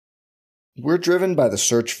We're driven by the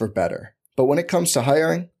search for better. But when it comes to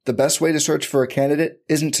hiring, the best way to search for a candidate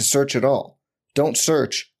isn't to search at all. Don't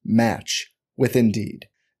search, match with Indeed.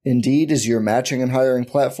 Indeed is your matching and hiring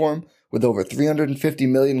platform with over 350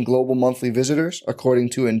 million global monthly visitors,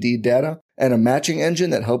 according to Indeed data, and a matching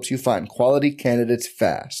engine that helps you find quality candidates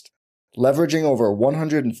fast. Leveraging over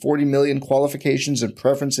 140 million qualifications and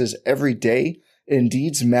preferences every day,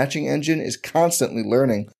 Indeed's matching engine is constantly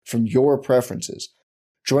learning from your preferences.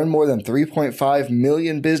 Join more than 3.5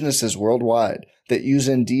 million businesses worldwide that use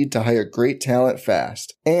Indeed to hire great talent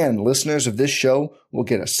fast. And listeners of this show will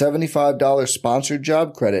get a $75 sponsored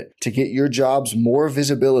job credit to get your jobs more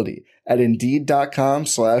visibility at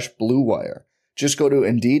Indeed.com/Blue Wire. Just go to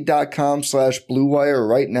Indeed.com/Blue Wire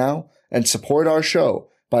right now and support our show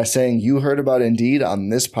by saying you heard about Indeed on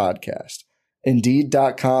this podcast.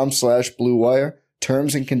 Indeed.com/Blue Wire.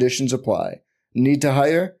 Terms and conditions apply. Need to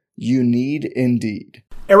hire? You need Indeed.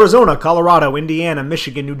 Arizona, Colorado, Indiana,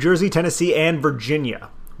 Michigan, New Jersey, Tennessee, and Virginia.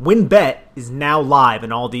 WynnBET is now live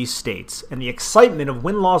in all these states, and the excitement of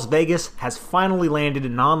Wynn Las Vegas has finally landed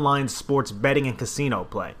in online sports betting and casino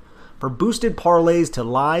play. For boosted parlays to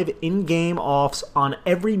live in-game offs on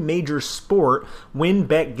every major sport,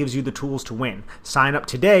 WynnBET gives you the tools to win. Sign up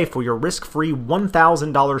today for your risk-free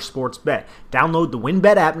 $1,000 sports bet. Download the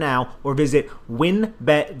WynnBET app now or visit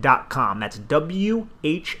wynnbet.com. That's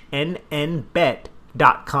WHNN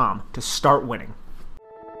bet.com to start winning.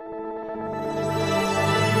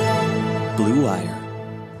 Blue Wire.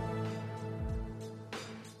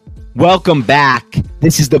 Welcome back.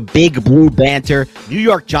 This is the Big Blue Banter New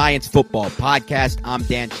York Giants football podcast. I'm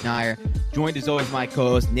Dan Schneier, joined as always by my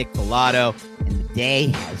co-host Nick Pilato, and the day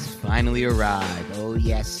has finally arrived. Oh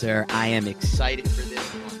yes, sir. I am excited for this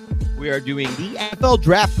one. We are doing the NFL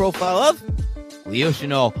draft profile of Leo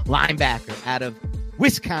Chenal, linebacker out of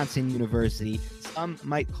Wisconsin University. Some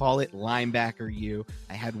might call it linebacker U.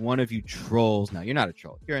 I had one of you trolls. No, you're not a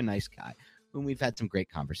troll. You're a nice guy. Whom we've had some great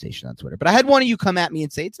conversation on Twitter. But I had one of you come at me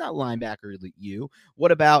and say, it's not linebacker you.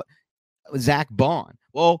 What about Zach Bond?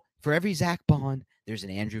 Well, for every Zach Bond, there's an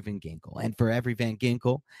Andrew Van Ginkel. And for every Van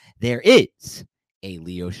Ginkel, there is a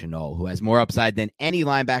Leo Chenal, who has more upside than any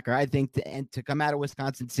linebacker, I think, to come out of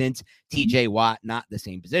Wisconsin since TJ Watt. Not the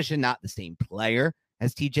same position, not the same player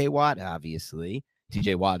as TJ Watt, obviously.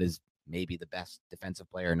 TJ Watt is maybe the best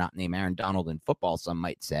defensive player not named Aaron Donald in football, some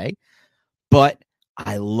might say. But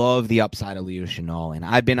I love the upside of Leo Chenal, and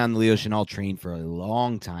I've been on the Leo Chenal train for a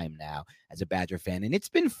long time now as a Badger fan, and it's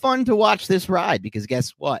been fun to watch this ride because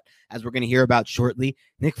guess what? As we're going to hear about shortly,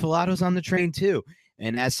 Nick Filato's on the train too.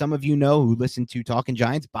 And as some of you know who listen to Talking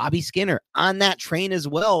Giants, Bobby Skinner on that train as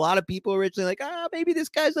well. A lot of people originally like, maybe this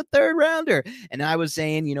guy's a third rounder. And I was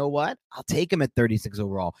saying, you know what? I'll take him at 36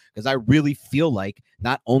 overall because I really feel like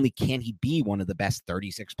not only can he be one of the best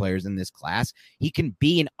 36 players in this class, he can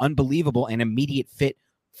be an unbelievable and immediate fit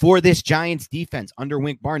for this Giants defense under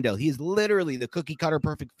Wink Martindale. He is literally the cookie cutter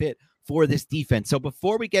perfect fit for this defense. So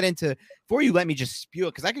before you let me just spew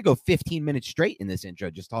it, because I could go 15 minutes straight in this intro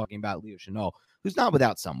just talking about Leo Chenal, who's not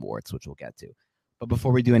without some warts, which we'll get to. But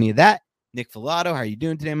before we do any of that, Nick Filato, how are you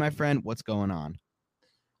doing today, my friend? What's going on?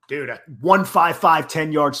 Dude, a 1.55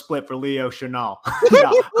 10-yard split for Leo Chenal.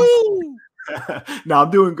 No, I'm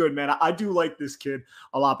doing good, man. I do like this kid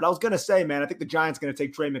a lot. But I was going to say, man, I think the Giants going to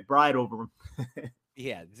take Trey McBride over him.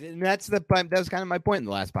 Yeah, that was kind of my point in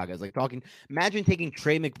the last podcast. Like imagine taking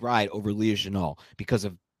Trey McBride over Leo Chenal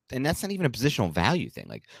and that's not even a positional value thing.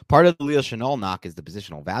 Like part of the Leo Chenal knock is the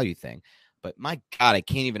positional value thing. But my God, I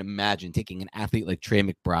can't even imagine taking an athlete like Trey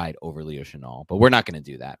McBride over Leo Chenal. But we're not going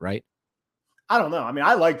to do that, right? I don't know. I mean,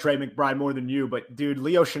 I like Trey McBride more than you, but dude,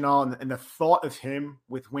 Leo Chenal and the thought of him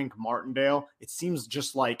with Wink Martindale, it seems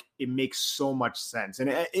just like it makes so much sense.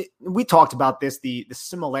 And we talked about this, the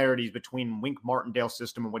similarities between Wink Martindale's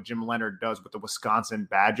system and what Jim Leonhard does with the Wisconsin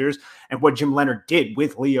Badgers and what Jim Leonhard did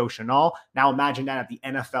with Leo Chenal. Now imagine that at the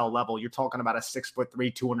NFL level, you're talking about a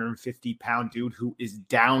 6'3", 250-pound dude who is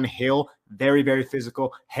downhill, very, very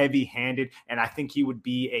physical, heavy-handed, and I think he would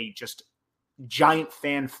be a just Giant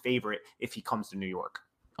fan favorite if he comes to New York.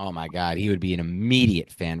 Oh my God, he would be an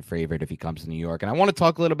immediate fan favorite if he comes to New York. And I want to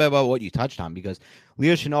talk a little bit about what you touched on because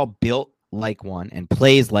Leo Chenal built like one and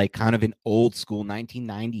plays like kind of an old school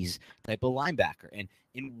 1990s type of linebacker. And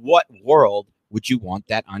in what world would you want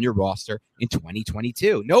that on your roster in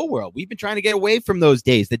 2022? No world. We've been trying to get away from those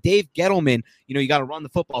days. The Dave Gettleman, you got to run the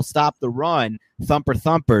football, stop the run,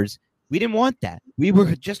 thumpers. We didn't want that. We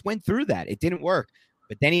just went through that. It didn't work.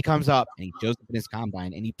 But then he comes up and he shows up in his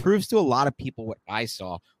combine and he proves to a lot of people what I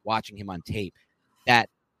saw watching him on tape, that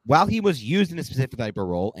while he was used in a specific type of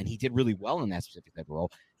role and he did really well in that specific type of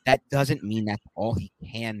role, that doesn't mean that's all he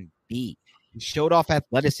can be. He showed off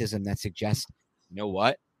athleticism that suggests, you know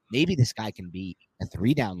what? Maybe this guy can be a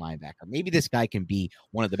 3-down linebacker. Maybe this guy can be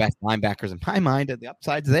one of the best linebackers in my mind. The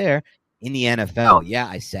upside's there in the NFL. Yeah,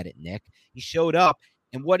 I said it, Nick. He showed up,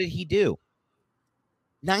 and what did he do?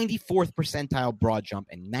 94th percentile broad jump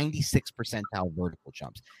and 96th percentile vertical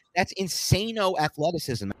jumps. That's insano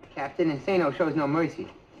athleticism. Captain Insano shows no mercy.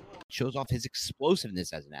 Shows off his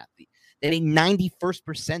explosiveness as an athlete. Then a 91st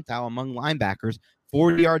percentile among linebackers,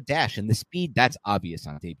 40-yard dash, and the speed, that's obvious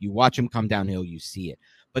on tape. You watch him come downhill, you see it.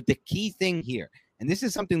 But the key thing here, and this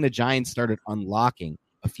is something the Giants started unlocking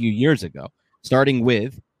a few years ago, starting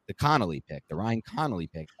with the Connolly pick, the Ryan Connolly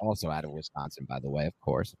pick, also out of Wisconsin, by the way, of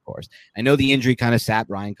course. I know the injury kind of sapped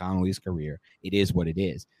Ryan Connolly's career. It is what it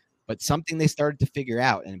is. But something they started to figure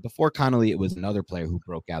out, and before Connolly, it was another player who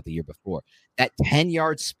broke out the year before, that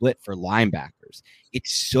 10-yard split for linebackers.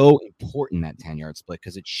 It's so important, that 10-yard split,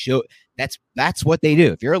 because it shows that's what they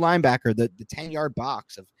do. If you're a linebacker, the 10-yard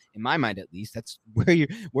box of, in my mind at least, that's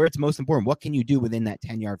where it's most important. What can you do within that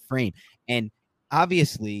 10-yard frame? And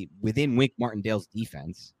obviously, within Wink Martindale's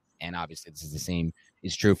defense, and obviously this is the same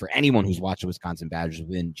is true for anyone who's watched the Wisconsin Badgers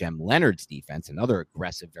within Jem Leonard's defense, another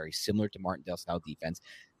aggressive, very similar to Martindale-style defense.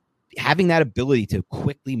 Having that ability to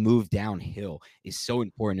quickly move downhill is so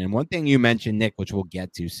important. And one thing you mentioned, Nick, which we'll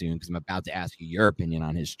get to soon, because I'm about to ask you your opinion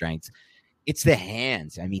on his strengths, it's the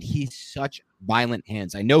hands. I mean, he's such violent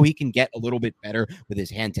hands. I know he can get a little bit better with his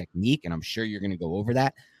hand technique, and I'm sure you're going to go over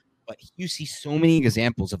that. But you see so many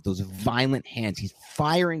examples of those violent hands. He's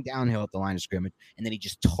firing downhill at the line of scrimmage, and then he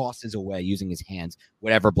just tosses away using his hands,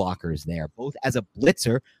 whatever blocker is there, both as a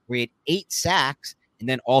blitzer, where he had 8 sacks, and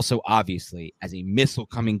then also, obviously, as a missile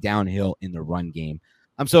coming downhill in the run game.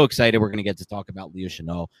 I'm so excited. We're going to get to talk about Leo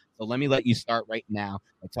Chenal. So let me let you start right now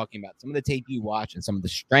by talking about some of the tape you watched and some of the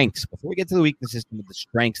strengths. Before we get to the weaknesses, some of the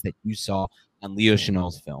strengths that you saw on Leo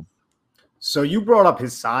Chenal's film. So you brought up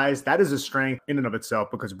his size. That is a strength in and of itself,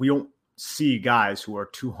 because we don't see guys who are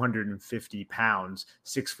 250 pounds,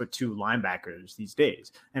 6'2" linebackers these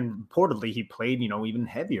days. And reportedly, he played, even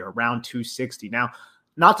heavier, around 260. Now,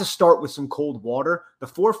 not to start with some cold water, the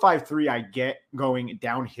 4.53 I get going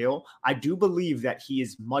downhill, I do believe that he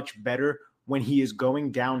is much better when he is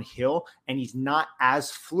going downhill, and he's not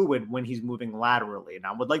as fluid when he's moving laterally. And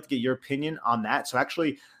I would like to get your opinion on that. So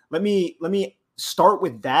actually, let me start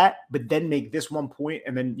with that, but then make this one point,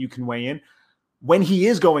 and then you can weigh in. When he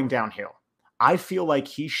is going downhill, I feel like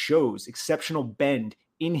he shows exceptional bend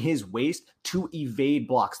in his waist to evade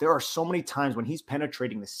blocks. There are so many times when he's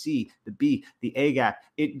penetrating the C, the B, the A gap.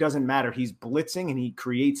 It doesn't matter. He's blitzing and he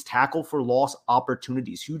creates tackle for loss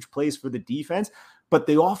opportunities, huge plays for the defense, but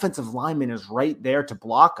the offensive lineman is right there to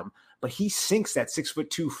block him. But he sinks that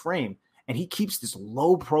 6'2" frame, and he keeps this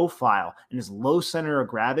low profile and his low center of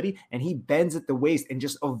gravity, and he bends at the waist and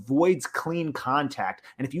just avoids clean contact.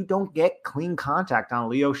 And if you don't get clean contact on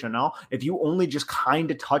Leo Chenal, if you only just kind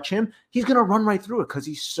of touch him, he's going to run right through it because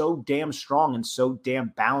he's so damn strong and so damn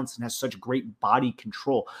balanced and has such great body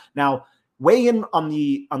control. Now, weigh in on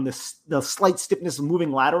the slight stiffness of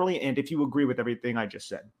moving laterally, and if you agree with everything I just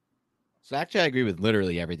said. So actually, I agree with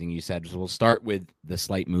literally everything you said. So we'll start with the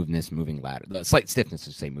slight the slight stiffness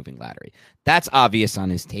to say moving laterally. That's obvious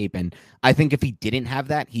on his tape. And I think if he didn't have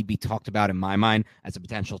that, he'd be talked about in my mind as a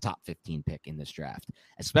potential top 15 pick in this draft,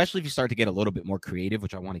 especially if you start to get a little bit more creative,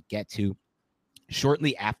 which I want to get to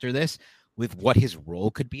shortly after this, with what his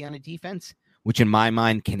role could be on a defense, which in my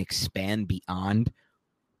mind can expand beyond,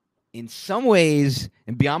 in some ways,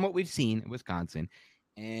 and beyond what we've seen in Wisconsin.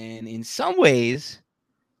 And in some ways,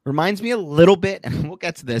 reminds me a little bit, and we'll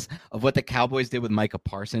get to this, of what the Cowboys did with Micah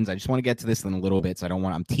Parsons. I just want to get to this in a little bit, so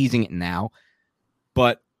I'm teasing it now.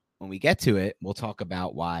 But when we get to it, we'll talk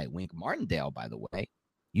about why Wink Martindale, by the way,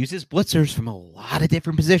 uses blitzers from a lot of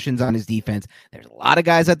different positions on his defense. There's a lot of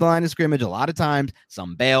guys at the line of scrimmage, a lot of times.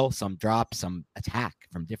 Some bail, some drop, some attack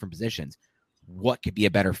from different positions. What could be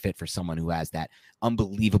a better fit for someone who has that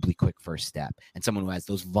unbelievably quick first step and someone who has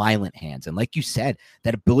those violent hands? And like you said,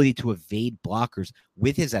 that ability to evade blockers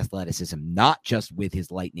with his athleticism, not just with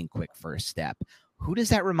his lightning quick first step. Who does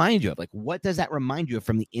that remind you of? Like, what does that remind you of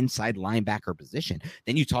from the inside linebacker position?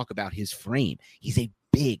 Then you talk about his frame. He's a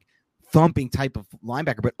big, thumping type of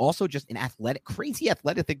linebacker, but also just an crazy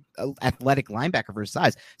athletic linebacker for his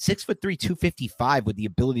size. 6'3", 255 with the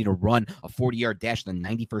ability to run a 40-yard dash in the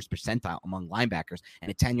 91st percentile among linebackers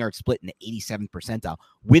and a 10-yard split in the 87th percentile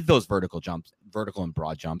with those vertical and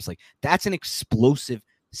broad jumps. Like, that's an explosive,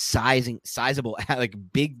 sizable, like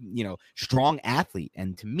big, strong athlete.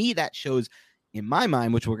 And to me, that shows, in my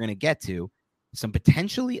mind, which we're going to get to, some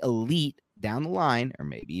potentially elite down the line, or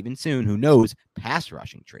maybe even soon, who knows, pass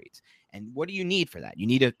rushing traits. And what do you need for that? You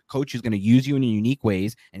need a coach who's going to use you in unique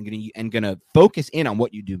ways and going to focus in on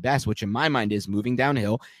what you do best, which in my mind is moving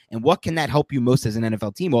downhill. And what can that help you most as an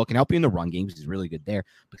NFL team? Well, it can help you in the run game because he's really good there,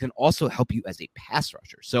 but can also help you as a pass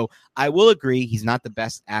rusher. So I will agree he's not the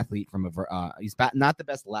best athlete he's not the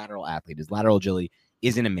best lateral athlete. His lateral agility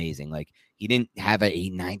isn't amazing. Like, he didn't have a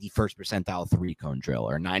 91st percentile 3-cone drill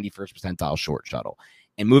or 91st percentile short shuttle.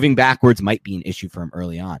 And moving backwards might be an issue for him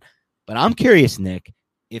early on. But I'm curious, Nick,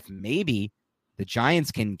 if maybe the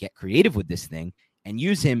Giants can get creative with this thing and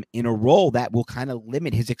use him in a role that will kind of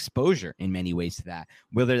limit his exposure in many ways to that,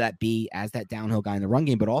 whether that be as that downhill guy in the run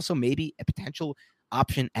game, but also maybe a potential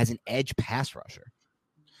option as an edge pass rusher.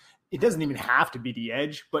 It doesn't even have to be the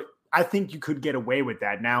edge, but I think you could get away with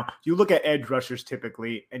that. Now, you look at edge rushers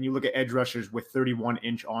typically, and you look at edge rushers with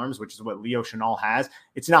 31-inch arms, which is what Leo Chenal has.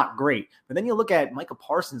 It's not great. But then you look at Micah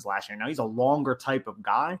Parsons last year. Now, he's a longer type of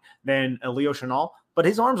guy than Leo Chenal, but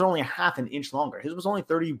his arms are only a half an inch longer. His was only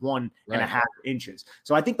 31 and a half inches.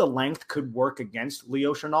 So I think the length could work against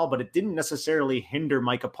Leo Chenal, but it didn't necessarily hinder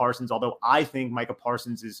Micah Parsons, although I think Micah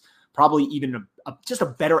Parsons is probably even just a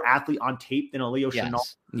better athlete on tape than a Leo Chenal.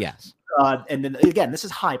 Yes. And then again, this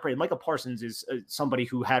is high praise. Micah Parsons is somebody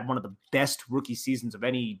who had one of the best rookie seasons of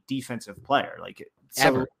any defensive player, like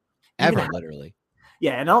ever, literally.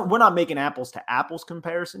 Yeah, and we're not making apples to apples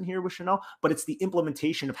comparison here with Chenal, but it's the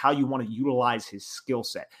implementation of how you want to utilize his skill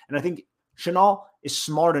set. And I think Chenal is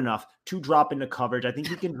smart enough to drop into coverage. I think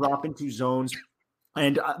he can drop into zones.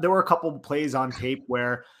 And there were a couple of plays on tape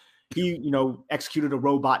where he, executed a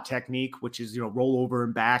robot technique, which is, roll over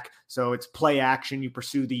and back. So it's play action. You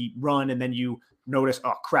pursue the run, and then you notice,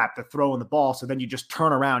 oh, crap, they're throwing the ball. So then you just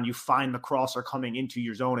turn around, you find the crosser coming into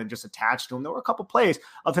your zone and just attach to him. There were a couple plays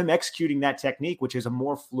of him executing that technique, which is a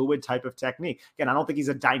more fluid type of technique. Again, I don't think he's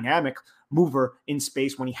a dynamic mover in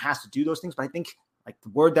space when he has to do those things, but I think, like the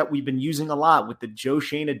word that we've been using a lot with the Joe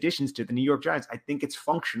Shane additions to the New York Giants, I think it's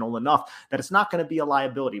functional enough that it's not going to be a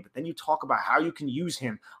liability. But then you talk about how you can use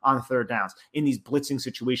him on third downs in these blitzing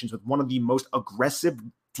situations with one of the most aggressive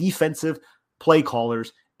defensive play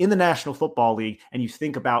callers in the National Football League, and you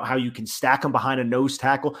think about how you can stack him behind a nose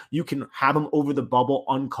tackle, you can have him over the bubble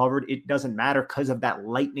uncovered. It doesn't matter because of that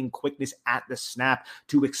lightning quickness at the snap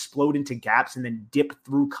to explode into gaps and then dip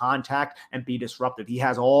through contact and be disruptive. He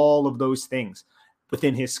has all of those things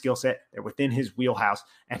within his skill set. They're within his wheelhouse.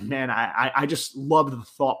 And man, I just love the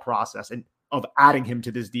thought process and of adding him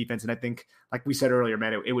to this defense. And I think, like we said earlier,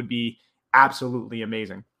 man, it would be absolutely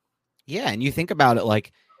amazing. Yeah. And you think about it,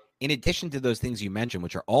 like, in addition to those things you mentioned,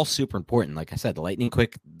 which are all super important, like I said, the lightning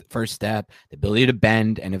quick first step, the ability to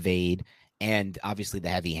bend and evade, and obviously the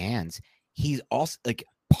heavy hands, he's also, like,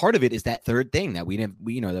 part of it is that third thing that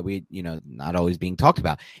not always being talked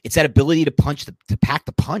about. It's that ability to to pack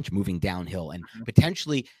the punch moving downhill and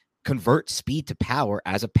potentially convert speed to power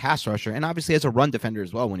as a pass rusher and obviously as a run defender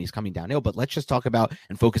as well when he's coming downhill. But let's just talk about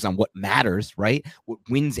and focus on what matters, right? What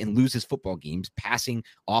wins and loses football games, passing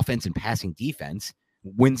offense and passing defense.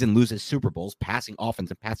 Wins and loses Super Bowls, passing offense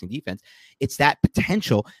and passing defense. It's that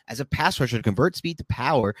potential as a pass rusher to convert speed to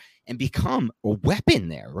power and become a weapon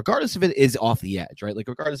there, regardless if it is off the edge, right? Like,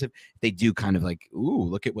 regardless if they do kind of like, ooh,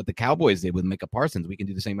 look at what the Cowboys did with Micah Parsons, we can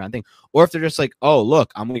do the same kind of thing. Or if they're just like, oh,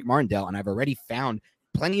 look, I'm Wink Martindale, and I've already found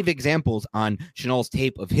plenty of examples on Chenal's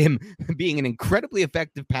tape of him being an incredibly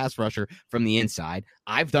effective pass rusher from the inside.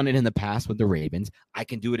 I've done it in the past with the Ravens. I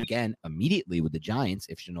can do it again immediately with the Giants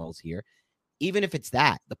if Chenal's here. Even if it's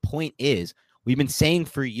that, the point is, we've been saying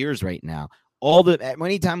for years right now,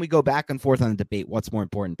 anytime we go back and forth on the debate, what's more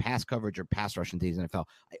important, pass coverage or pass rush in today's NFL?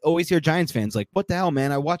 I always hear Giants fans like, what the hell,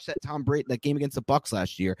 man? I watched that game against the Bucs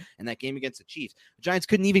last year and that game against the Chiefs. The Giants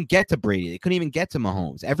couldn't even get to Brady. They couldn't even get to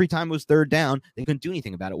Mahomes. Every time it was third down, they couldn't do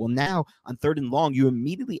anything about it. Well, now on third and long, you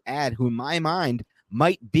immediately add who in my mind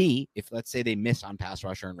might be, if let's say they miss on pass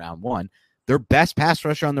rusher in round one, their best pass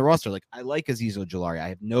rusher on the roster. Like, I like Azeez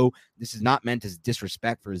Ojulari. This is not meant as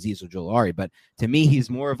disrespect for Azeez Ojulari, but to me, he's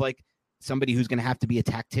more of like somebody who's going to have to be a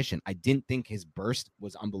tactician. I didn't think his burst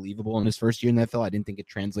was unbelievable in his first year in the NFL. I didn't think it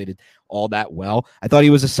translated all that well. I thought he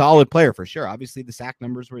was a solid player for sure. Obviously, the sack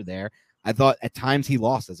numbers were there. I thought at times he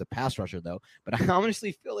lost as a pass rusher, though. But I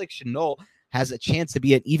honestly feel like Chenal has a chance to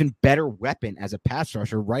be an even better weapon as a pass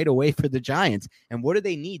rusher right away for the Giants. And what do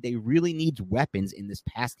they need? They really need weapons in this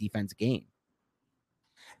pass defense game.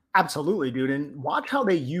 Absolutely, dude. And watch how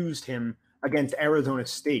they used him against Arizona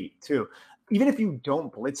State, too. even if you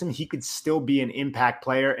don't blitz him, he could still be an impact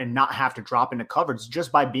player and not have to drop into coverage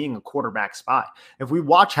just by being a quarterback spy. If we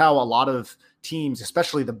watch how a lot of teams,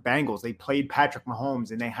 especially the Bengals, they played Patrick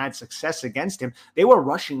Mahomes and they had success against him, they were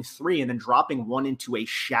rushing 3 and then dropping 1 into a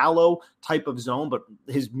shallow type of zone. But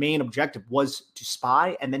his main objective was to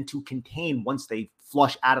spy and then to contain once they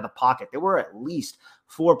flush out of the pocket. There were at least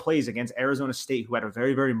 4 plays against Arizona State, who had a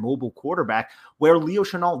very, very mobile quarterback, where Leo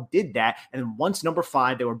Chenal did that. And then once number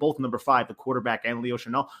 5, they were both number 5, the quarterback and Leo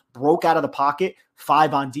Chenal, broke out of the pocket,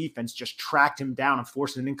 5 on defense, just tracked him down and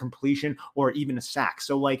forced an incompletion or even a sack.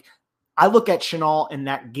 So like, I look at Chenal in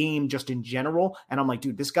that game just in general, and I'm like,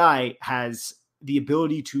 dude, this guy has the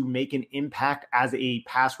ability to make an impact as a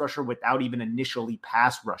pass rusher without even initially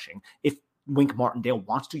pass rushing. If Wink Martindale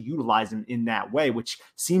wants to utilize him in that way, which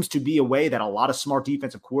seems to be a way that a lot of smart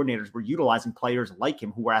defensive coordinators were utilizing players like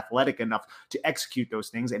him who are athletic enough to execute those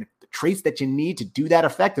things. And the traits that you need to do that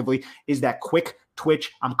effectively is that quick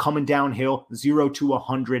twitch, I'm coming downhill, 0 to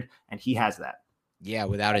 100, and he has that. Yeah,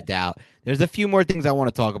 without a doubt. There's a few more things I want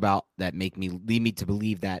to talk about that lead me to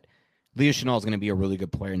believe that Leo Chenal is going to be a really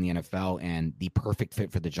good player in the NFL and the perfect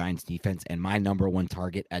fit for the Giants defense and my number 1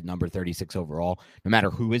 target at number 36 overall, no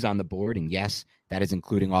matter who is on the board. And yes, that is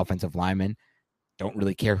including offensive linemen. Don't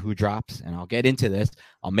really care who drops, and I'll get into this.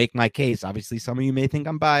 I'll make my case. Obviously, some of you may think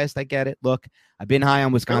I'm biased. I get it. Look, I've been high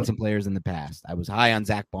on Wisconsin players in the past. I was high on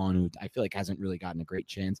Zach Bond, who I feel like hasn't really gotten a great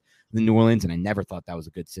chance in New Orleans, and I never thought that was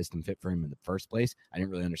a good system fit for him in the first place. I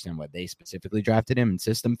didn't really understand why they specifically drafted him, and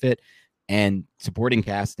system fit and supporting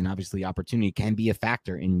cast and obviously opportunity can be a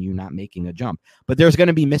factor in you not making a jump. But there's going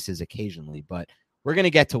to be misses occasionally, but we're going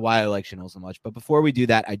to get to why I like Chenal so much. But before we do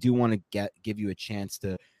that, I do want to give you a chance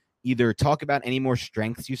to either talk about any more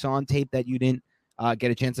strengths you saw on tape that you didn't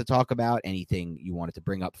get a chance to talk about, anything you wanted to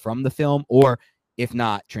bring up from the film, or if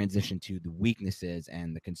not, transition to the weaknesses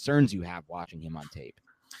and the concerns you have watching him on tape.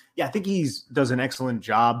 Yeah, I think he does an excellent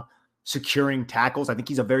job securing tackles. I think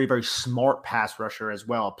he's a very, very smart pass rusher as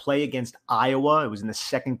well. A play against Iowa, it was in the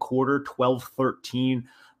second quarter, 12-13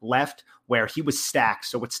 left, where he was stacked.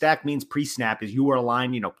 So what stacked means pre-snap is you are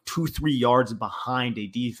aligned, 2-3 yards behind a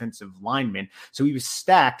defensive lineman. So he was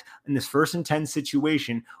stacked in this 1st and 10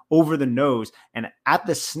 situation over the nose. And at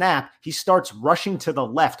the snap, he starts rushing to the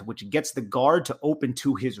left, which gets the guard to open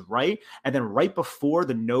to his right. And then right before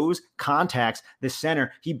the nose contacts the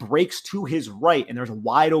center, he breaks to his right and there's a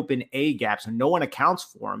wide open A gap. So no one accounts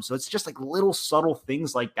for him. So it's just like little subtle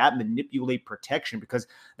things like that manipulate protection, because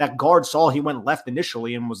that guard saw he went left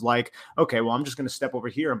initially and was like, okay, well, I'm just going to step over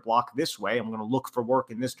here and block this way. I'm going to look for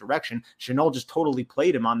work in this direction. Chenal just totally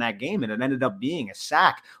played him on that game, and it ended up being a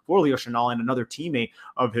sack for Leo Chenal and another teammate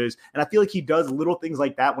of his. And I feel like he does little things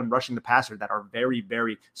like that when rushing the passer that are very,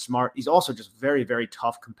 very smart. He's also just very, very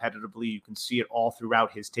tough competitively. You can see it all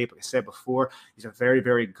throughout his tape. Like I said before, he's a very,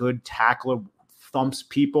 very good tackler, thumps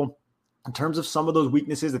people. In terms of some of those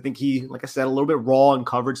weaknesses, I think he, like I said, a little bit raw in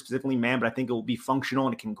coverage, specifically man, but I think it will be functional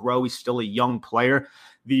and it can grow. He's still a young player.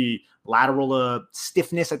 The lateral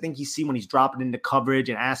stiffness, I think you see when he's dropping into coverage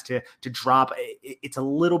and asked to drop, it's a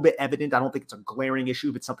little bit evident. I don't think it's a glaring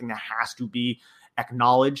issue, but something that has to be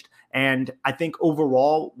acknowledged. And I think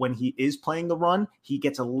overall, when he is playing the run, he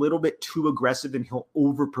gets a little bit too aggressive and he'll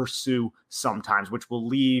over pursue sometimes, which will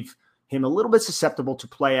leave him a little bit susceptible to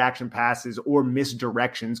play action passes or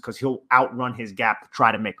misdirections because he'll outrun his gap to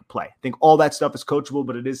try to make a play. I think all that stuff is coachable,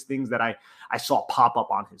 but it is things that I saw pop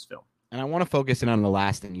up on his film. And I want to focus in on the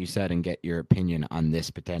last thing you said and get your opinion on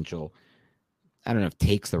this potential, I don't know if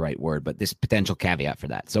take's the right word, but this potential caveat for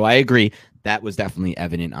that. So I agree that was definitely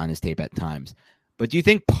evident on his tape at times. But do you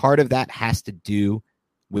think part of that has to do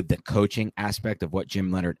with the coaching aspect of what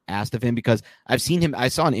Jim Leonhard asked of him? Because I've seen him, I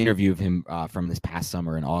saw an interview of him from this past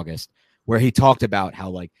summer in August, where he talked about how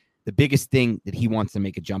like the biggest thing that he wants to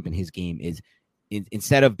make a jump in his game is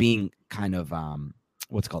instead of being kind of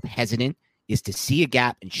what's called hesitant, is to see a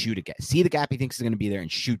gap and shoot a gap. See the gap he thinks is going to be there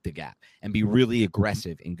and shoot the gap and be really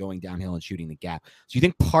aggressive in going downhill and shooting the gap. So you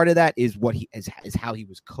think part of that is what he is how he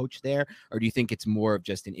was coached there? Or do you think it's more of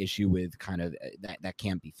just an issue with kind of that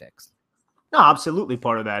can't be fixed? No, absolutely.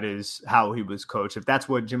 Part of that is how he was coached. If that's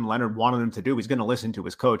what Jim Leonhard wanted him to do, he's going to listen to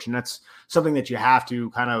his coach. And that's something that you have to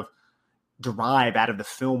kind of derive out of the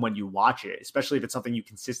film when you watch it, especially if it's something you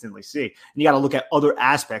consistently see. And you got to look at other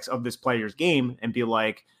aspects of this player's game and be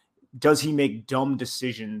like, does he make dumb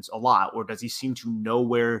decisions a lot, or does he seem to know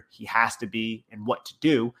where he has to be and what to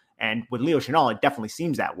do? And with Leo Chenal, it definitely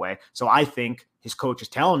seems that way. So I think his coach is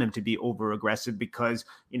telling him to be over aggressive because,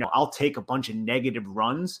 I'll take a bunch of negative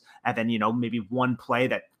runs and then, maybe one play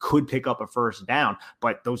that could pick up a first down.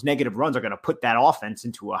 But those negative runs are going to put that offense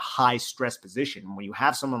into a high stress position. When you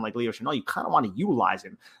have someone like Leo Chenal, you kind of want to utilize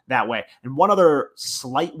him that way. And one other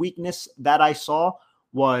slight weakness that I saw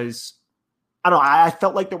was, I don't know, I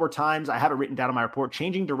felt like there were times, I have it written down in my report,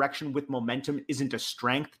 changing direction with momentum isn't a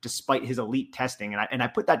strength despite his elite testing. And I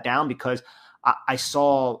put that down because I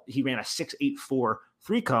saw he ran a 6.84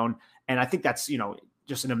 3-cone, and I think that's,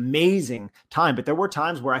 just an amazing time. But there were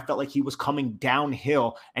times where I felt like he was coming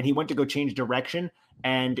downhill and he went to go change direction,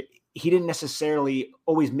 and he didn't necessarily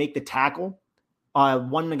always make the tackle.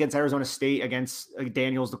 One against Arizona State against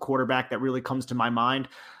Daniels, the quarterback, that really comes to my mind,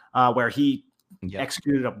 where he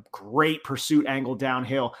executed a great pursuit angle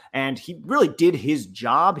downhill, and he really did his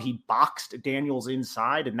job. He boxed Daniels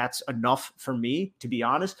inside, and that's enough for me, to be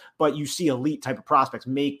honest. But you see elite type of prospects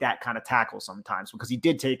make that kind of tackle sometimes because he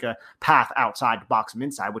did take a path outside to box him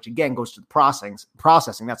inside, which again goes to the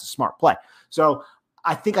processing. That's a smart play. So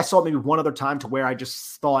I think I saw it maybe one other time to where I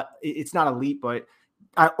just thought it's not elite, but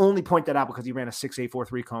I only point that out because he ran a 6.84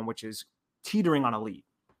 3-cone, which is teetering on elite.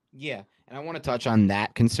 Yeah, and I want to touch on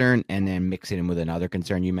that concern and then mix it in with another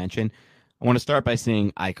concern you mentioned. I want to start by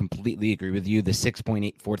saying I completely agree with you. The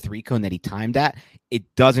 6.84 3-cone that he timed at, it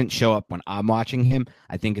doesn't show up when I'm watching him.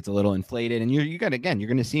 I think it's a little inflated, and you're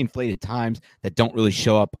going to see inflated times that don't really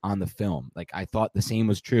show up on the film. Like I thought the same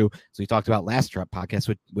was true. So we talked about last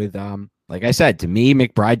podcast with like I said, to me,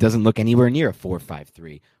 McBride doesn't look anywhere near a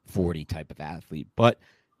 4.53 40 type of athlete. But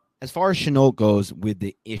as far as Chenal goes with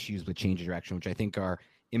the issues with change of direction, which I think are,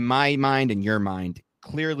 in my mind and your mind,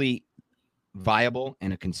 clearly viable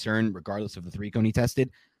and a concern regardless of the 3-cone he tested,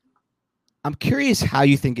 I'm curious how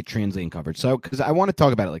you think it translates in coverage. So, because I want to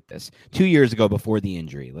talk about it like this. 2 years ago before the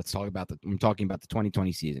injury, I'm talking about the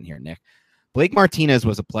 2020 season here, Nick. Blake Martinez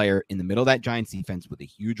was a player in the middle of that Giants defense with a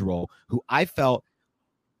huge role who I felt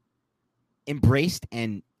embraced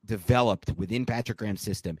and developed within Patrick Graham's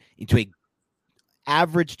system into a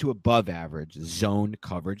average to above average zone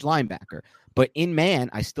coverage linebacker. But in man,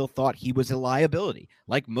 I still thought he was a liability,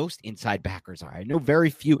 like most inside backers are. I know very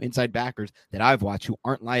few inside backers that I've watched who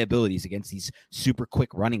aren't liabilities against these super quick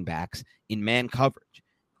running backs in man coverage.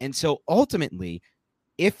 And so ultimately,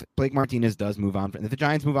 if Blake Martinez does move on, if the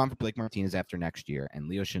Giants move on for Blake Martinez after next year, and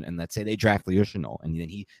let's say they draft Leo Chenal, and then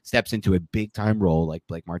he steps into a big time role like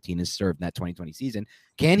Blake Martinez served in that 2020 season,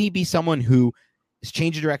 can he be someone who his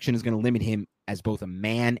change of direction is going to limit him as both a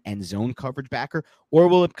man and zone coverage backer, or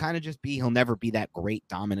will it kind of just be he'll never be that great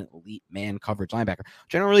dominant elite man coverage linebacker,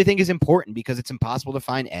 which I don't really think is important because it's impossible to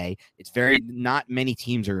find. It's not many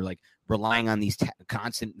teams are like relying on these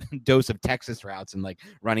constant dose of Texas routes and like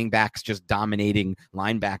running backs just dominating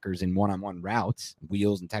linebackers in one-on-one routes,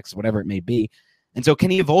 wheels and Texas, whatever it may be. And so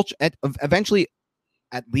can he eventually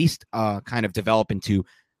at least kind of develop into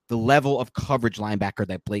the level of coverage linebacker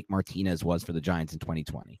that Blake Martinez was for the Giants in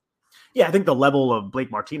 2020? Yeah, I think the level of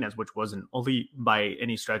Blake Martinez, which wasn't elite by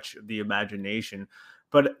any stretch of the imagination,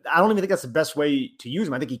 but I don't even think that's the best way to use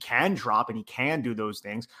him. I think he can drop and he can do those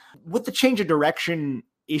things. With the change of direction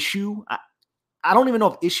issue, I don't even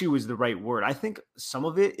know if issue is the right word. I think some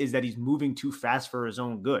of it is that he's moving too fast for his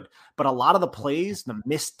own good. But a lot of the plays, the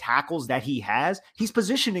missed tackles that he has, he's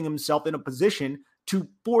positioning himself in a position to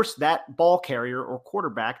force that ball carrier or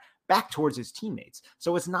quarterback back towards his teammates.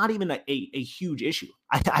 So it's not even a huge issue.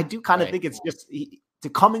 I do kind of think it's just to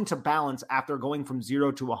coming to balance after going from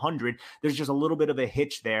 0 to 100. There's just a little bit of a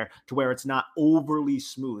hitch there to where it's not overly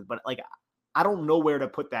smooth. But like, I don't know where to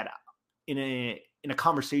put that in a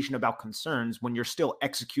conversation about concerns when you're still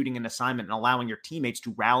executing an assignment and allowing your teammates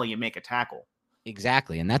to rally and make a tackle.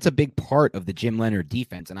 Exactly. And that's a big part of the Jim Leonhard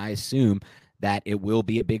defense. And I assume that it will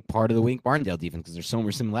be a big part of the Wink Martindale defense because there's so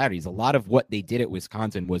many similarities. A lot of what they did at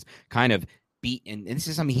Wisconsin was kind of beat, and this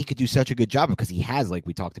is something he could do such a good job of because he has, like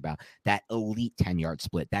we talked about, that elite 10-yard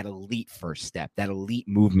split, that elite first step, that elite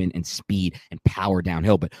movement and speed and power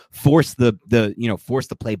downhill, but force the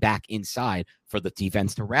play back inside for the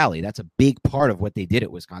defense to rally. That's a big part of what they did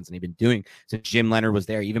at Wisconsin. They've been doing since Jim Leonhard was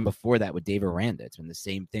there, even before that with Dave Aranda. It's been the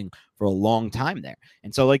same thing for a long time there.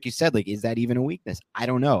 And so, like you said, like, is that even a weakness? I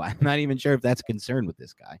don't know. I'm not even sure if that's a concern with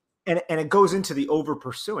this guy. And it goes into the over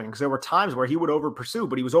pursuing because there were times where he would over pursue,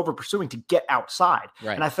 but he was over pursuing to get outside.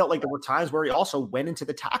 Right. And I felt like there were times where he also went into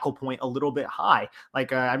the tackle point a little bit high.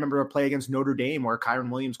 Like I remember a play against Notre Dame where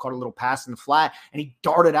Kyron Williams caught a little pass in the flat and he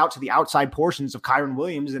darted out to the outside portions of Kyron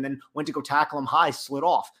Williams and then went to go tackle him high, slid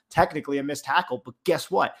off. Technically a missed tackle, but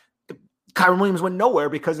guess what? Kyron Williams went nowhere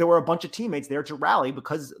because there were a bunch of teammates there to rally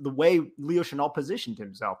because the way Leo Chenal positioned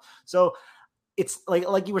himself. So it's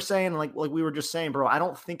like you were saying, like we were just saying, bro, I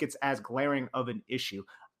don't think it's as glaring of an issue.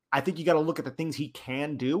 I think you got to look at the things he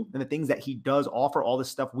can do and the things that he does offer, all this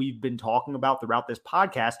stuff we've been talking about throughout this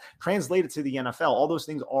podcast, translated to the NFL. All those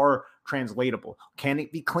things are translatable. Can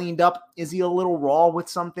it be cleaned up? Is he a little raw with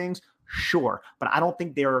some things? Sure. But I don't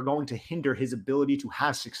think they are going to hinder his ability to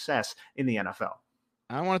have success in the NFL.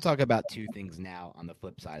 I want to talk about two things now on the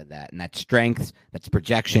flip side of that, and that's strengths, that's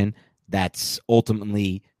projection, that's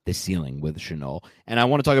ultimately the ceiling with Chenal. And I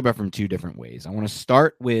want to talk about from two different ways. I want to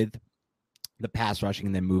start with the pass rushing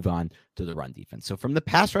and then move on to the run defense. So from the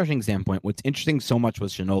pass rushing standpoint, what's interesting so much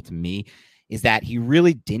with Chenal to me is that he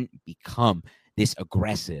really didn't become this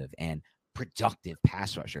aggressive and productive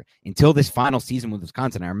pass rusher until this final season with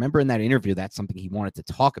Wisconsin. I remember in that interview, that's something he wanted to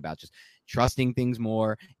talk about, just trusting things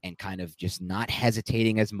more and kind of just not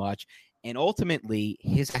hesitating as much. And ultimately,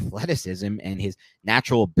 his athleticism and his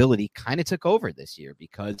natural ability kind of took over this year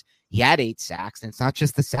because he had 8 sacks, and it's not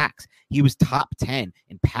just the sacks. He was top 10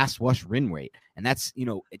 in pass rush win rate, and that's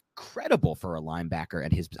incredible for a linebacker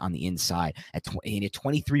at his on the inside at in a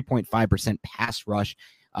 23.5% pass rush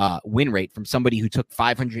win rate from somebody who took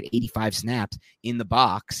 585 snaps in the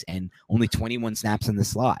box and only 21 snaps in the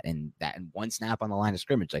slot and 1 snap on the line of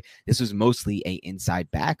scrimmage. Like, this was mostly a inside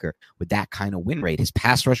backer with that kind of win rate. His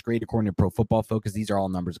pass rush grade, according to Pro Football Focus, these are all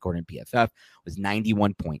numbers according to PFF, was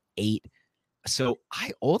 91.8. So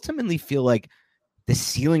I ultimately feel like the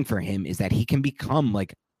ceiling for him is that he can become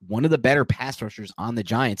like one of the better pass rushers on the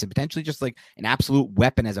Giants and potentially just like an absolute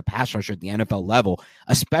weapon as a pass rusher at the NFL level,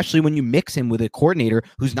 especially when you mix him with a coordinator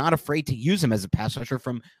who's not afraid to use him as a pass rusher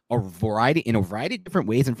from a variety of different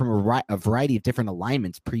ways and from a variety of different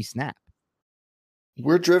alignments pre-snap.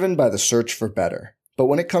 We're driven by the search for better. But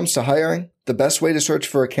when it comes to hiring, the best way to search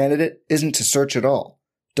for a candidate isn't to search at all.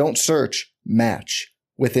 Don't search, match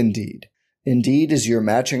with Indeed. Indeed is your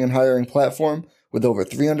matching and hiring platform with over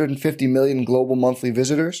 350 million global monthly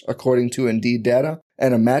visitors, according to Indeed data,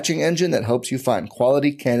 and a matching engine that helps you find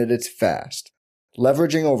quality candidates fast.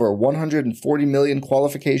 Leveraging over 140 million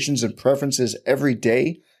qualifications and preferences every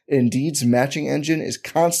day, Indeed's matching engine is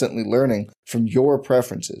constantly learning from your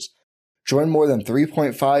preferences. Join more than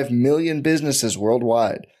 3.5 million businesses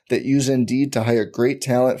worldwide that use Indeed to hire great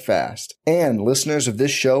talent fast. And listeners of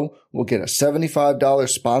this show will get a $75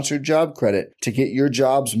 sponsored job credit to get your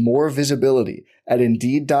jobs more visibility at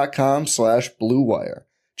Indeed.com/Blue Wire.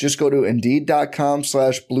 Just go to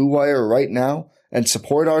Indeed.com/Blue Wire right now and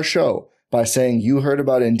support our show by saying you heard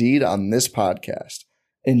about Indeed on this podcast.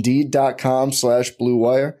 Indeed.com/Blue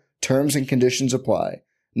Wire. Terms and conditions apply.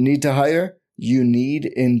 Need to hire? You need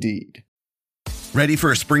Indeed. Ready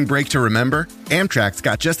for a spring break to remember? Amtrak's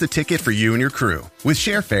got just the ticket for you and your crew. With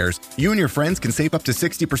share fares, you and your friends can save up to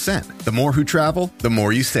 60%. The more who travel, the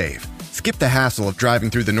more you save. Skip the hassle of driving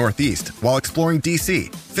through the Northeast while exploring D.C.,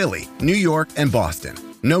 Philly, New York, and Boston.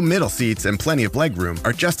 No middle seats and plenty of legroom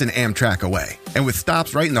are just an Amtrak away. And with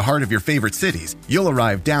stops right in the heart of your favorite cities, you'll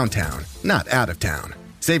arrive downtown, not out of town.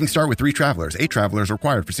 Savings start with 3 travelers. 8 travelers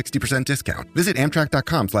required for 60% discount. Visit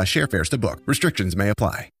Amtrak.com/sharefares to book. Restrictions may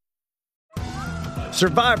apply.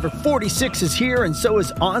 Survivor 46 is here, and so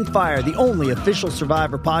is On Fire, the only official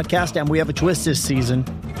Survivor podcast, and we have a twist this season.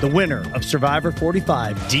 The winner of Survivor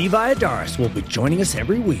 45, Dee Valladares, will be joining us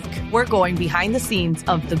every week. We're going behind the scenes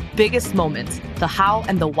of the biggest moments, the how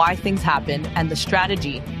and the why things happen, and the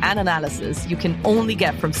strategy and analysis you can only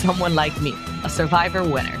get from someone like me, a Survivor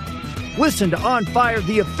winner. Listen to On Fire,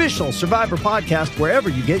 the official Survivor podcast, wherever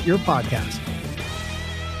you get your podcasts.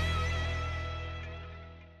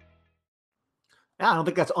 Yeah, I don't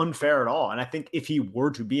think that's unfair at all. And I think if he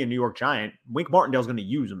were to be a New York Giant, Wink Martindale's going to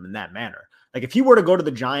use him in that manner. Like, if he were to go to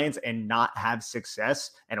the Giants and not have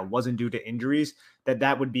success and it wasn't due to injuries,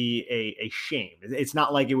 that would be a shame. It's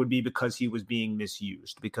not like it would be because he was being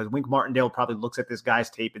misused, because Wink Martindale probably looks at this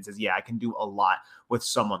guy's tape and says, yeah, I can do a lot with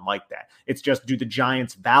someone like that. It's just, do the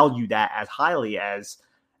Giants value that as highly as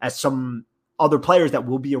some other players that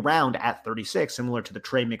will be around at 36, similar to the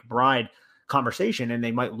Trey McBride conversation, and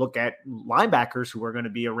they might look at linebackers who are going to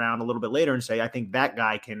be around a little bit later and say, I think that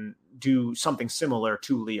guy can do something similar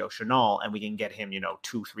to Leo Chenal, and we can get him,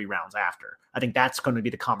 2-3 rounds after. I think that's going to be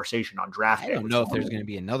the conversation on draft day. I don't know if there's going to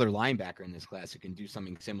be another linebacker in this class who can do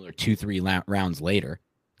something similar 2-3 rounds later,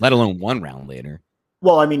 let alone 1 round later.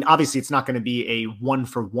 Well, I mean, obviously it's not going to be a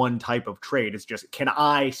 1-for-1 type of trade. It's just, can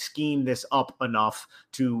I scheme this up enough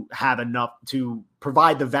to have enough to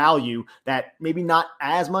provide the value that maybe not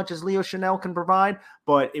as much as Leo Chenal can provide,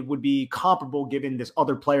 but it would be comparable given this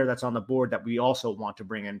other player that's on the board that we also want to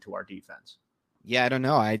bring into our defense. Yeah, I don't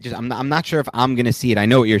know. I'm not sure if I'm going to see it. I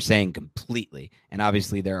know what you're saying completely. And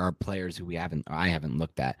obviously there are players who I haven't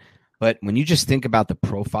looked at. But when you just think about the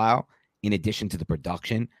profile in addition to the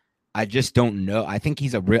production, I just don't know. I think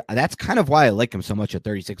he's that's kind of why I like him so much at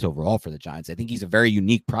 36 overall for the Giants. I think he's a very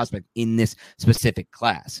unique prospect in this specific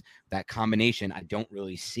class. That combination, I don't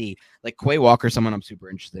really see. Like Quay Walker, someone I'm super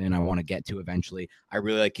interested in, I want to get to eventually. I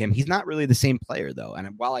really like him. He's not really the same player, though.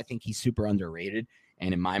 And while I think he's super underrated,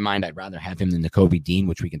 and in my mind, I'd rather have him than Nakobe Dean,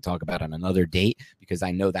 which we can talk about on another date, because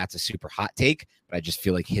I know that's a super hot take, but I just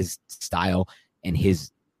feel like his style and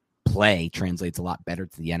his play translates a lot better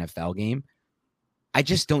to the NFL game. I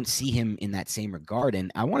just don't see him in that same regard.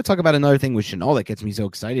 And I want to talk about another thing with Chenal that gets me so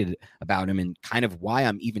excited about him and kind of why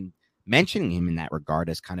I'm even mentioning him in that regard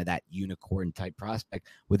as kind of that unicorn type prospect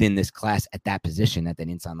within this class at that position, at that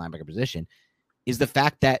inside linebacker position, is the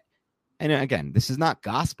fact that, and again, this is not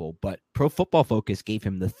gospel, but Pro Football Focus gave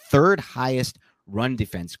him the third highest run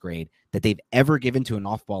defense grade that they've ever given to an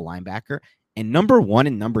off-ball linebacker. And number 1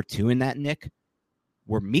 and number 2 in that, Nick,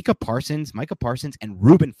 were Micah Parsons, and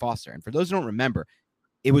Reuben Foster. And for those who don't remember,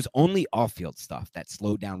 it was only off-field stuff that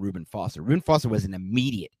slowed down Reuben Foster. Reuben Foster was an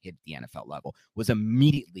immediate hit at the NFL level, was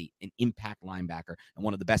immediately an impact linebacker and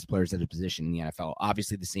one of the best players at his position in the NFL.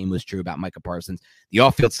 Obviously, the same was true about Micah Parsons. The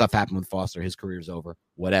off-field stuff happened with Foster. His career's over,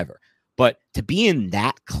 whatever. But to be in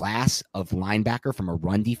that class of linebacker from a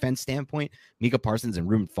run defense standpoint, Micah Parsons and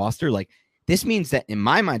Reuben Foster, like, this means that, in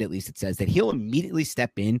my mind at least, it says that he'll immediately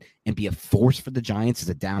step in and be a force for the Giants as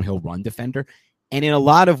a downhill run defender. And in a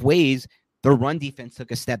lot of ways, the run defense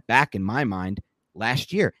took a step back, in my mind,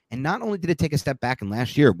 last year. And not only did it take a step back in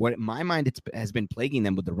last year, what in my mind has been plaguing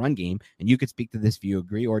them with the run game, and you could speak to this if you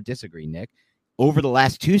agree or disagree, Nick, over the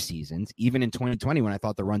last 2 seasons, even in 2020, when I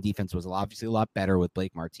thought the run defense was obviously a lot better with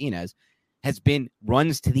Blake Martinez, has been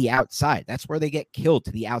runs to the outside. That's where they get killed,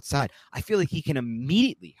 to the outside. I feel like he can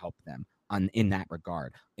immediately help them in that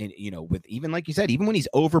regard. And, with even like you said, even when he's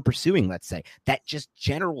over pursuing, let's say, that just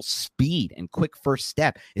general speed and quick first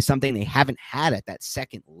step is something they haven't had at that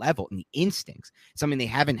second level. And the instincts, something they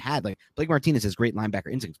haven't had. Like Blake Martinez has great linebacker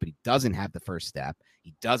instincts, but he doesn't have the first step.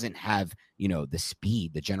 He doesn't have, the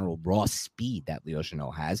speed, the general raw speed that Leo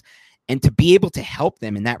Chenal has. And to be able to help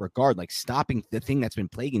them in that regard, like stopping the thing that's been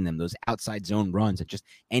plaguing them, those outside zone runs and just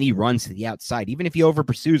any runs to the outside, even if he over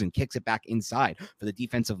pursues and kicks it back inside for the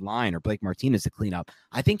defensive line or Blake Martinez to clean up,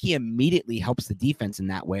 I think he immediately helps the defense in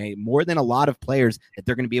that way more than a lot of players that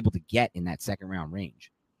they're going to be able to get in that second round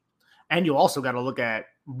range. And you also got to look at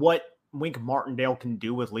what Wink Martindale can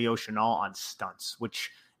do with Leo Chenal on stunts, which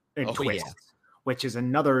is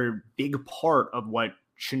another big part of what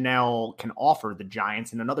Chenal can offer the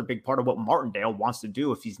Giants, and another big part of what Martindale wants to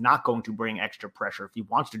do if he's not going to bring extra pressure, if he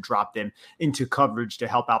wants to drop them into coverage to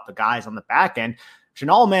help out the guys on the back end.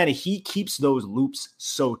 Chenal, man, he keeps those loops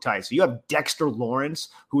so tight. So you have Dexter Lawrence,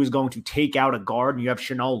 who is going to take out a guard, and you have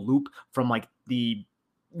Chenal loop from like the,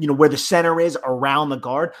 where the center is around the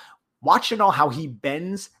guard. Watch Chenal, how he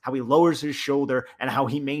bends, how he lowers his shoulder, and how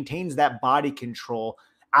he maintains that body control.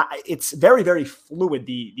 It's very, very fluid.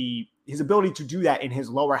 His ability to do that in his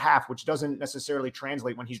lower half, which doesn't necessarily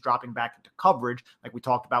translate when he's dropping back into coverage, like we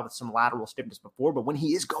talked about with some lateral stiffness before. But when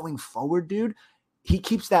he is going forward, dude, he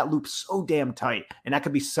keeps that loop so damn tight. And that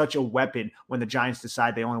could be such a weapon when the Giants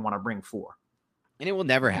decide they only want to bring 4. And it will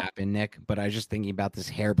never happen, Nick, but I was just thinking about this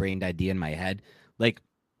harebrained idea in my head. Like,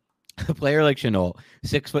 a player like Chenal,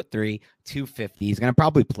 6'3", 250, he's going to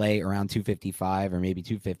probably play around 255 or maybe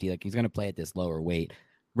 250. Like, he's going to play at this lower weight.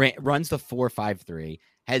 Runs the 4.53,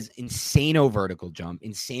 has insane-o vertical jump,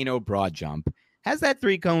 insane-o broad jump, has that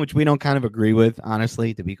 3-cone, which we don't kind of agree with,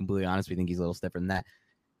 honestly. To be completely honest, we think he's a little stiffer than that.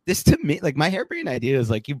 This, to me, like, my harebrained idea is,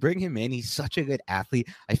 like, you bring him in, he's such a good athlete.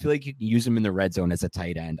 I feel like you can use him in the red zone as a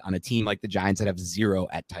tight end on a team like the Giants that have 0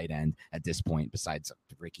 at tight end at this point, besides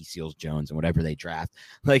Ricky Seals-Jones and whatever they draft.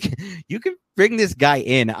 Like, you can bring this guy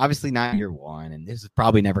in, obviously not year 1, and this is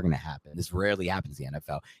probably never going to happen. This rarely happens in the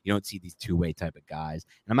NFL. You don't see these two-way type of guys.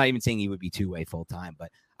 And I'm not even saying he would be two-way full-time, but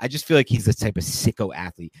I just feel like he's this type of sicko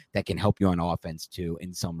athlete that can help you on offense too,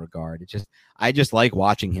 in some regard. I just like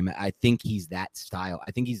watching him. I think he's that style.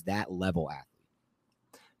 I think he's that level athlete.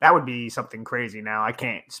 That would be something crazy. Now, I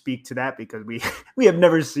can't speak to that because we have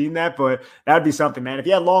never seen that, but that would be something, man. If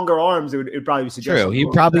he had longer arms, it'd probably be suggested. True.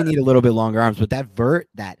 He'd probably need a little bit longer arms, but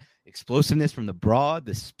that explosiveness from the broad,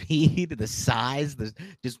 the speed, the size, the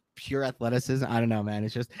just pure athleticism. I don't know, man.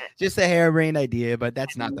 It's just a harebrained idea, but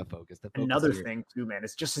that's not the focus. Another thing too, man,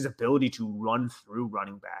 it's just his ability to run through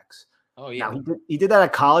running backs. Oh yeah. Now, he did that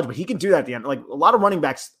at college, but he can do that at the end. Like, a lot of running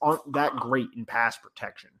backs aren't that great in pass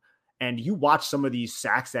protection. And you watch some of these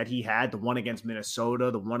sacks that he had, the one against Minnesota,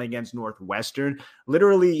 the one against Northwestern.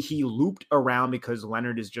 Literally, he looped around because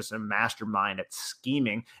Leonard is just a mastermind at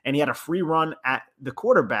scheming. And he had a free run at the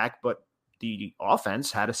quarterback, but the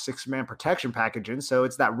offense had a 6-man protection package in. So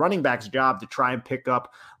it's that running back's job to try and pick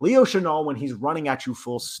up Leo Chenal when he's running at you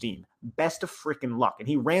full steam. Best of freaking luck. And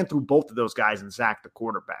he ran through both of those guys and sacked the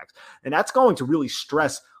quarterbacks. And that's going to really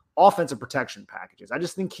stress offensive protection packages. I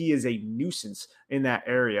just think he is a nuisance in that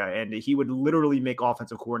area, and he would literally make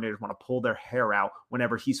offensive coordinators want to pull their hair out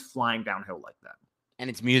whenever he's flying downhill like that. And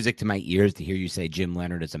it's music to my ears to hear you say Jim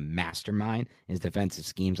Leonard is a mastermind in his defensive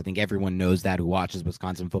schemes. I think everyone knows that who watches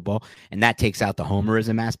Wisconsin football, and that takes out the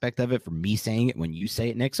homerism aspect of it from me saying it when you say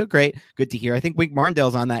it, Nick. So great. Good to hear. I think Wink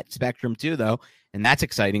Martindale's on that spectrum too, though, and that's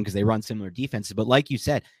exciting because they run similar defenses. But like you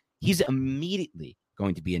said, he's immediately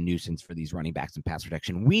going to be a nuisance for these running backs in pass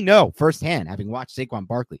protection. We know firsthand, having watched Saquon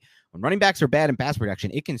Barkley, when running backs are bad in pass protection,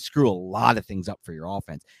 it can screw a lot of things up for your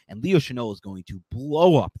offense. And Leo Chenal is going to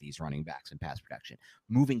blow up these running backs in pass protection,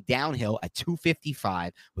 moving downhill at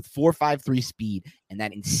 255 with 4.53 speed and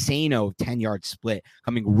that insano 10-yard split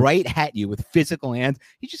coming right at you with physical hands.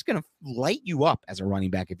 He's just going to light you up as a running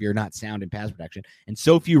back if you're not sound in pass protection. And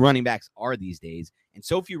so few running backs are these days, and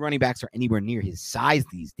so few running backs are anywhere near his size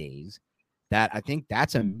these days, that I think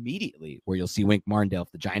that's immediately where you'll see Wink Martindale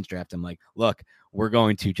if the Giants draft him. Like, look, we're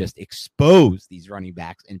going to just expose these running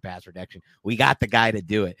backs in pass protection. We got the guy to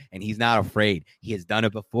do it, and he's not afraid. He has done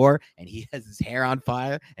it before, and he has his hair on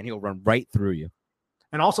fire, and he'll run right through you.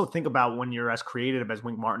 And also think about when you're as creative as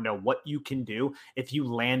Wink Martindale, what you can do if you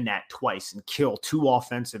land that twice and kill 2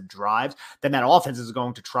 offensive drives. Then that offense is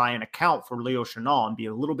going to try and account for Leo Chenal and be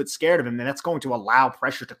a little bit scared of him. And that's going to allow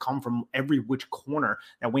pressure to come from every which corner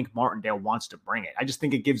that Wink Martindale wants to bring it. I just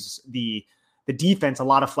think it gives the defense a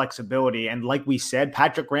lot of flexibility. And like we said,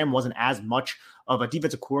 Patrick Graham wasn't as much of a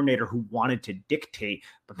defensive coordinator who wanted to dictate.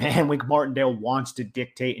 But man, Wink Martindale wants to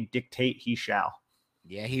dictate, and dictate he shall.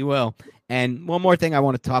 Yeah, he will. And one more thing I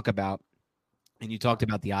want to talk about, and you talked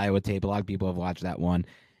about the Iowa tape. A lot of people have watched that one.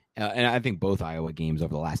 And I think both Iowa games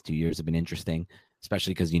over the last 2 years have been interesting,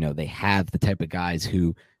 especially because, they have the type of guys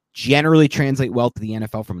who generally translate well to the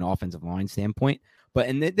NFL from an offensive line standpoint. But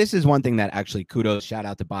this is one thing that actually kudos, shout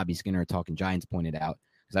out to Bobby Skinner at Talking Giants pointed out,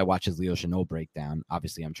 because I watch his Leo Chenal breakdown.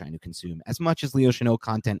 Obviously, I'm trying to consume as much as Leo Chenal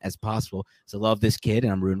content as possible. So love this kid,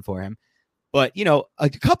 and I'm rooting for him. But, a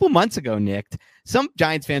couple months ago, Nick, some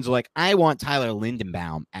Giants fans were like, I want Tyler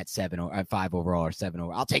Lindenbaum at 5 overall or 7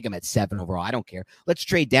 overall. I'll take him at 7 overall. I don't care. Let's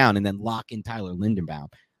trade down and then lock in Tyler Lindenbaum.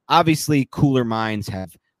 Obviously, cooler minds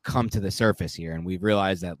have come to the surface here, and we've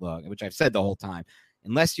realized that, look, which I've said the whole time,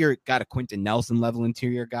 unless you're got a Quentin Nelson level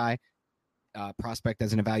interior guy prospect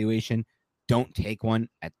as an evaluation, don't take one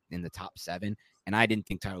in the top 7. And I didn't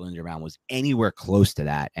think Tyler Linderbaum was anywhere close to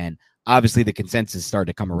that. And obviously the consensus started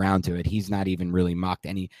to come around to it. He's not even really mocked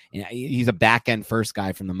any. He's a back end first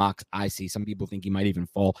guy from the mocks I see. Some people think he might even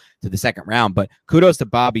fall to the second round. But kudos to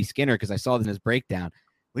Bobby Skinner, because I saw this in his breakdown.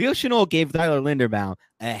 Leo Chenal gave Tyler Linderbaum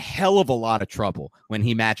a hell of a lot of trouble when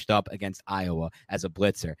he matched up against Iowa as a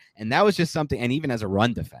blitzer. And that was just something, and even as a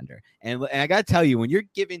run defender. And I got to tell you, when you're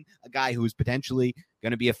giving a guy who's potentially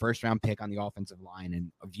going to be a first-round pick on the offensive line and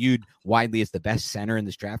viewed widely as the best center in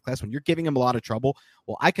this draft class, when you're giving him a lot of trouble,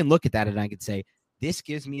 well, I can look at that and I can say, this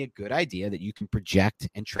gives me a good idea that you can project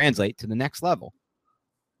and translate to the next level.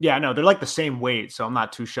 Yeah, no, they're like the same weight, so I'm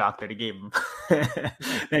not too shocked that he gave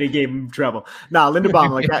him trouble. No, Linderbaum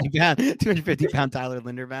like that. 250-pound Tyler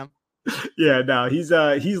Linderbaum. Yeah, no, he's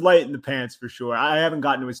light in the pants for sure. I haven't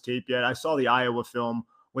gotten to his tape yet. I saw the Iowa film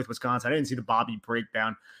with Wisconsin. I didn't see the Bobby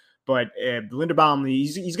breakdown, but Linderbaum,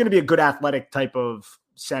 he's going to be a good athletic type of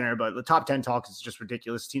center, but the top 10 talks is just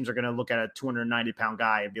ridiculous. Teams are going to look at a 290-pound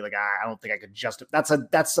guy and be like, I don't think I could just. That's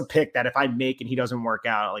a pick that if I make and he doesn't work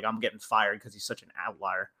out, like I'm getting fired because he's such an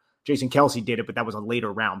outlier. Jason Kelsey did it, but that was a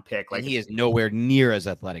later round pick. Like, and he is nowhere near as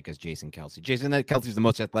athletic as Jason Kelsey. Jason Kelsey is the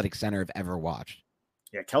most athletic center I've ever watched.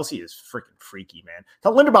 Yeah, Kelsey is freaking freaky, man.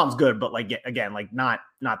 Linderbaum's good, but like again, like not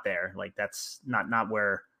there. Like that's not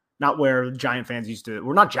where Giant fans used to.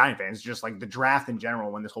 We're not Giant fans, just like the draft in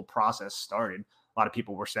general. When this whole process started, a lot of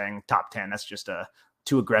people were saying top 10. That's just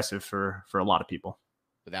too aggressive for a lot of people.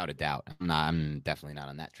 Without a doubt, I'm definitely not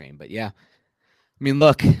on that train. But yeah, I mean,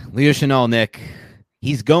 look, Leo Chenal, Nick,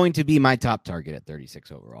 he's going to be my top target at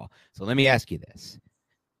 36 overall. So let me ask you this: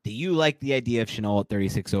 do you like the idea of Chenal at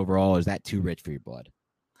 36 overall, or is that too rich for your blood?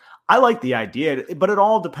 I like the idea, but it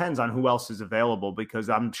all depends on who else is available, because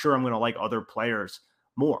I'm sure I'm going to like other players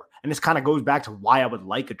more. And this kind of goes back to why I would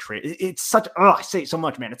like a trade. It's such, I say it so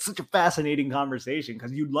much, man. It's such a fascinating conversation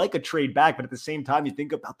because you'd like a trade back, but at the same time, you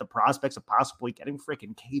think about the prospects of possibly getting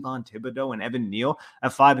freaking Kayvon Thibodeau and Evan Neal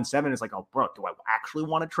at 5 and 7. It's like, oh, bro, do I actually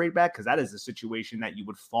want to trade back? Because that is a situation that you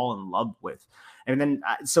would fall in love with. And then,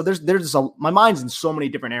 so my mind's in so many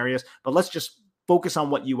different areas, but let's just focus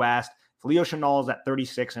on what you asked. If Leo Chenal is at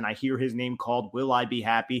 36 and I hear his name called, will I be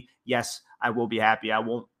happy? Yes, I will be happy. I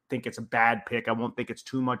won't think it's a bad pick. I won't think it's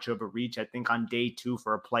too much of a reach. I think on day 2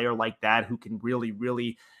 for a player like that who can really,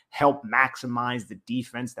 really help maximize the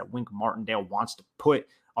defense that Wink Martindale wants to put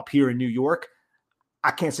up here in New York,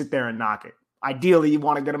 I can't sit there and knock it. Ideally, you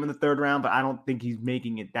want to get him in the 3rd round, but I don't think he's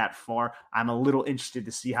making it that far. I'm a little interested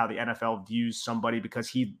to see how the NFL views somebody because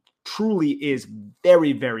he truly is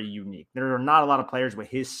very, very unique. There are not a lot of players with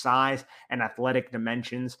his size and athletic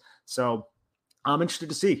dimensions. So I'm interested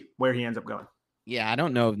to see where he ends up going. Yeah, I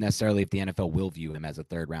don't know necessarily if the NFL will view him as a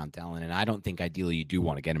 3rd round talent, and I don't think ideally you do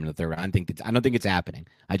want to get him in the 3rd round. I don't think it's happening.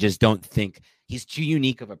 I just don't think he's too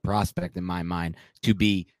unique of a prospect in my mind to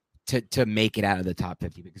make it out of the top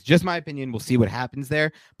 50 picks. Just my opinion. We'll see what happens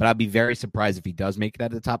there, but I'll be very surprised if he does make it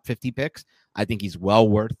out of the top 50 picks. I think he's well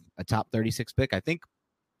worth a top 36 pick. I think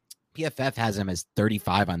PFF has him as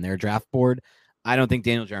 35 on their draft board. I don't think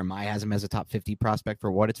Daniel Jeremiah has him as a top 50 prospect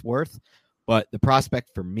for what it's worth, but the prospect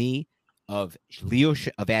for me of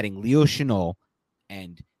adding Leo Chenal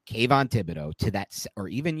and Kayvon Thibodeau to that, or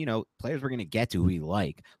even, players we're going to get to who we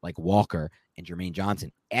like Walker and Jermaine Johnson,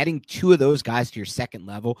 adding 2 of those guys to your second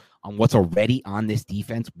level on what's already on this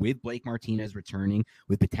defense with Blake Martinez returning,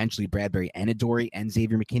 with potentially Bradbury and Adoree and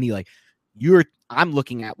Xavier McKinney. I'm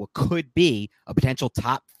looking at what could be a potential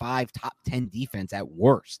top 5, top 10 defense at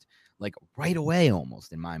worst, right away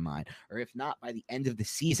almost in my mind, or if not by the end of the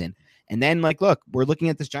season. And then look, we're looking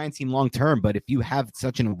at this Giants team long term, but if you have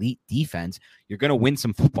such an elite defense, you're going to win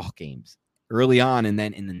some football games early on and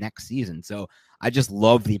then in the next season. So I just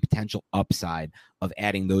love the potential upside of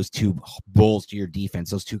adding those 2 bulls to your defense,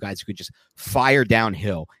 those 2 guys who could just fire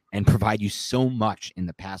downhill and provide you so much in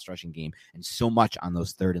the pass rushing game and so much on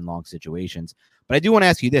those 3rd and long situations. But I do want to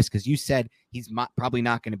ask you this, because you said he's probably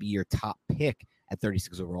not going to be your top pick at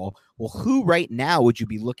 36 overall. Well, who right now would you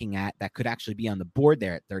be looking at that could actually be on the board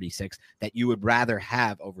there at 36 that you would rather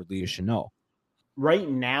have over Leo Chenal? Right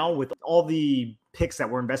now, with all the picks that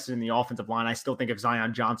were invested in the offensive line, I still think if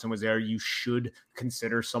Zion Johnson was there, you should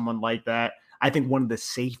consider someone like that. I think one of the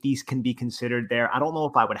safeties can be considered there. I don't know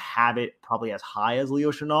if I would have it probably as high as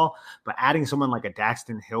Leo Chenal, but adding someone like a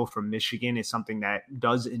Daxton Hill from Michigan is something that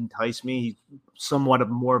does entice me. He's somewhat of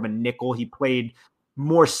more of a nickel. He played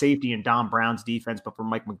more safety in Don Brown's defense, but for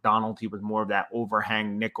Mike McDonald, he was more of that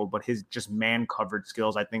overhang nickel, but his just man covered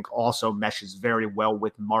skills, I think, also meshes very well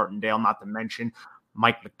with Martindale, not to mention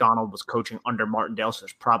Mike McDonald was coaching under Martindale, so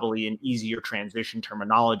there's probably an easier transition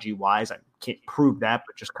terminology wise. I can't prove that,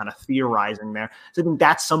 but just kind of theorizing there. So I think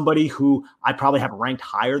that's somebody who I probably have ranked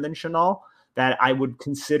higher than Chenal that I would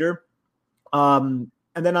consider.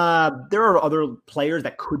 And then there are other players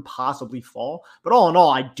that could possibly fall. But all in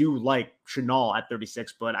all, I do like Chenal at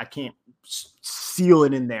 36, but I can't seal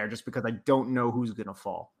it in there just because I don't know who's going to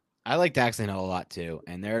fall. I like Daxton Hill a lot too.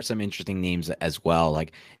 And there are some interesting names as well.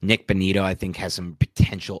 Like Nick Bonito, I think, has some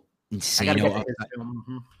potential insane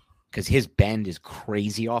because his bend is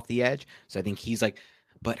crazy off the edge. So I think he's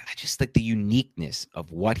but I just like the uniqueness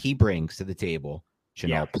of what he brings to the table.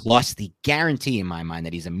 Chenal, plus the guarantee in my mind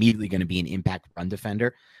that he's immediately going to be an impact run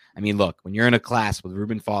defender. I mean, look, when you're in a class with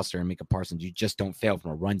Reuben Foster and Micah Parsons, you just don't fail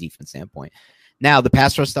from a run defense standpoint. Now, the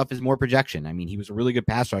pass rush stuff is more projection. I mean, he was a really good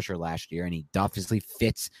pass rusher last year, and he obviously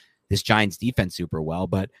fits this Giants defense super well,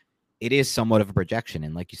 but it is somewhat of a projection.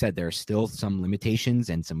 And like you said, there are still some limitations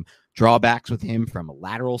and some drawbacks with him from a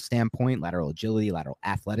lateral standpoint, lateral agility, lateral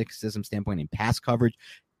athleticism standpoint, and pass coverage.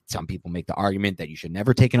 Some people make the argument that you should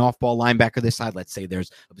never take an off-ball linebacker this side. Let's say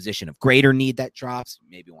there's a position of greater need that drops.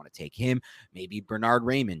 Maybe you want to take him. Maybe Bernard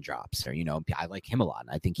Raymond drops. Or, I like him a lot.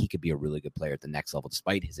 And I think he could be a really good player at the next level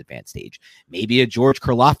despite his advanced age. Maybe a George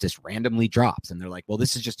Karlaftis randomly drops. And they're like, well,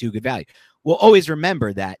 this is just too good value. We'll always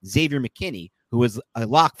remember that Xavier McKinney, who was a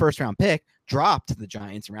lock first-round pick, dropped the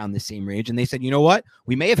Giants around the same range. And they said, you know what?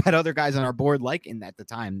 We may have had other guys on our board like at the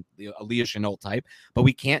time, the Leo Chenal type, but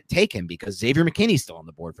we can't take him because Xavier McKinney's still on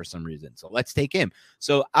the board for some reason. So let's take him.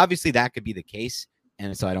 So obviously that could be the case.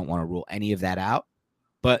 And so I don't want to rule any of that out.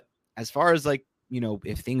 But as far as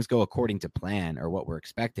if things go according to plan or what we're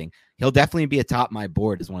expecting, he'll definitely be atop my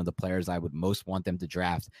board as one of the players I would most want them to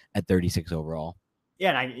draft at 36 overall. Yeah,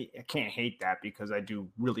 and I can't hate that because I do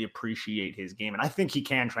really appreciate his game. And I think he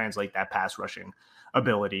can translate that pass rushing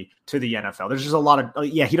ability to the NFL. There's just a lot of,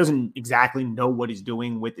 he doesn't exactly know what he's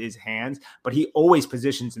doing with his hands, but he always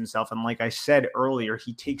positions himself. And like I said earlier,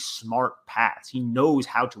 he takes smart paths. He knows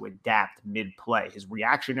how to adapt mid-play. His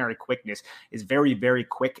reactionary quickness is very, very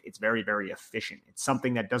quick. It's very, very efficient. It's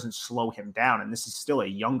something that doesn't slow him down. And this is still a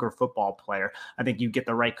younger football player. I think you get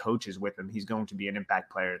the right coaches with him, he's going to be an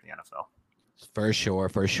impact player in the NFL. For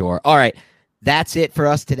sure. All right. That's it for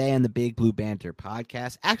us today on the Big Blue Banter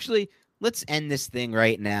podcast. Actually, let's end this thing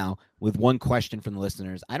right now with one question from the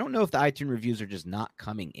listeners. I don't know if the iTunes reviews are just not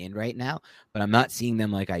coming in right now, but I'm not seeing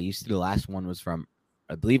them like I used to. The last one was from,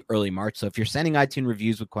 I believe, early March. So if you're sending iTunes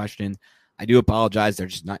reviews with questions, I do apologize. They're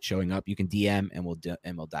just not showing up. You can DM and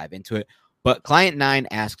we'll dive into it. But Client 9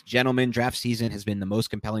 asks, gentlemen, draft season has been the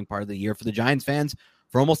most compelling part of the year for the Giants fans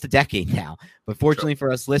for almost a decade now. But fortunately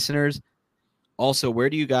for us listeners, also,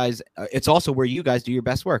 it's also where you guys do your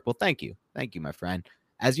best work. Well, thank you. Thank you, my friend.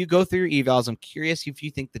 As you go through your evals, I'm curious if you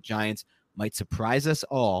think the Giants might surprise us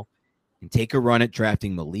all and take a run at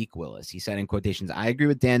drafting Malik Willis. He said in quotations, I agree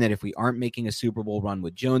with Dan that if we aren't making a Super Bowl run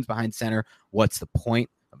with Jones behind center, what's the point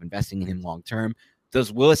of investing in him long term?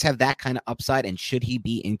 Does Willis have that kind of upside, and should he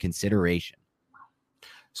be in consideration?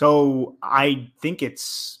 So I think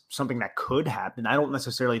it's something that could happen. I don't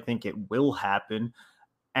necessarily think it will happen.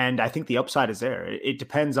 And I think the upside is there. It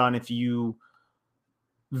depends on if you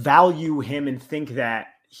value him and think that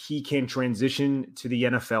he can transition to the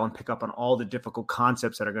NFL and pick up on all the difficult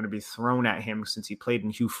concepts that are going to be thrown at him since he played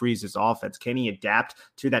in Hugh Freeze's offense. Can he adapt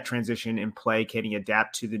to that transition in play? Can he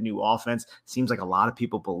adapt to the new offense? Seems like a lot of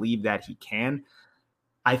people believe that he can.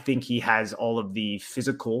 I think he has all of the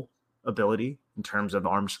physical ability in terms of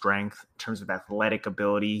arm strength, in terms of athletic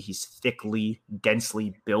ability. He's thickly,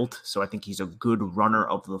 densely built. So I think he's a good runner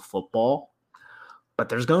of the football. But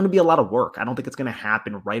there's going to be a lot of work. I don't think it's going to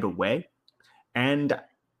happen right away. And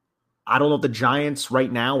I don't know if the Giants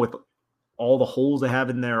right now, with all the holes they have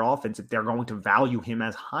in their offense, if they're going to value him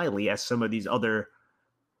as highly as some of these other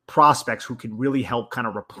prospects who can really help kind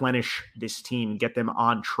of replenish this team, get them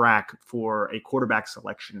on track for a quarterback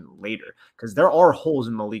selection later. Because there are holes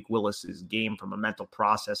in Malik Willis's game from a mental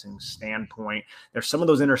processing standpoint. There's some of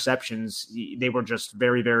those interceptions, they were just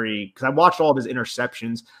very, very, because I watched all of his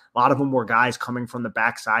interceptions. A lot of them were guys coming from the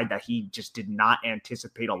backside that he just did not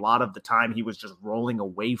anticipate. A lot of the time he was just rolling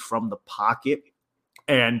away from the pocket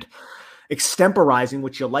and extemporizing,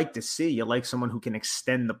 which you like to see. You like someone who can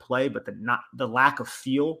extend the play, but the lack of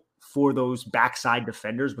feel for those backside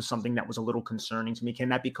defenders was something that was a little concerning to me. Can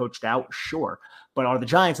that be coached out? Sure. But are the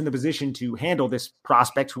Giants in the position to handle this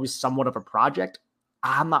prospect who is somewhat of a project?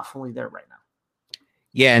 I'm not fully there right now.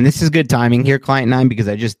 Yeah, and this is good timing here, Client 9, because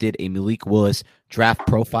I just did a Malik Willis draft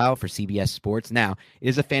profile for CBS Sports. Now, it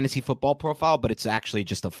is a fantasy football profile, but it's actually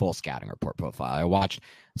just a full scouting report profile. I watched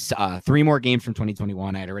 3 more games from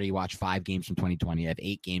 2021. I had already watched 5 games from 2020. I have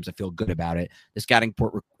 8 games. I feel good about it. The scouting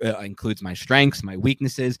report includes my strengths, my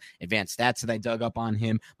weaknesses, advanced stats that I dug up on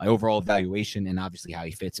him, my overall evaluation, and obviously how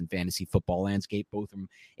he fits in fantasy football landscape, both from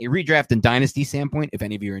a redraft and dynasty standpoint, if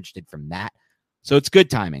any of you are interested from that. So it's good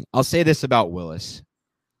timing. I'll say this about Willis.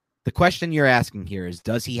 The question you're asking here is,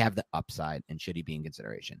 does he have the upside and should he be in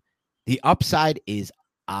consideration? The upside is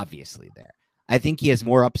obviously there. I think he has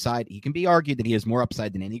more upside. He can be argued that he has more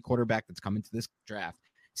upside than any quarterback that's come into this draft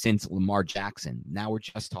since Lamar Jackson. Now we're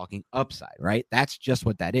just talking upside, right? That's just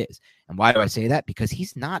what that is. And why do I say that? Because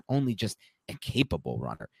he's not only just a capable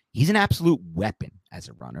runner, he's an absolute weapon as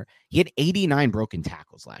a runner. He had 89 broken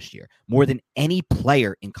tackles last year, more than any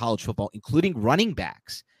player in college football, including running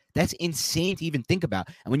backs. That's insane to even think about.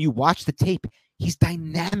 And when you watch the tape, he's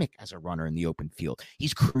dynamic as a runner in the open field.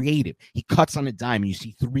 He's creative. He cuts on a dime, and you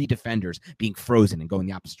see 3 defenders being frozen and going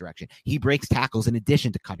the opposite direction. He breaks tackles in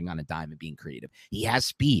addition to cutting on a dime and being creative. He has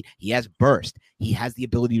speed. He has burst. He has the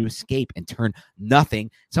ability to escape and turn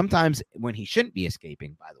nothing, sometimes when he shouldn't be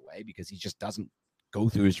escaping, by the way, because he just doesn't go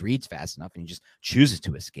through his reads fast enough, and he just chooses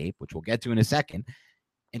to escape, which we'll get to in a second.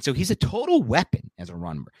 And so he's a total weapon as a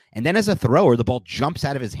runner. And then as a thrower, the ball jumps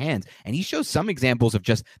out of his hands. And he shows some examples of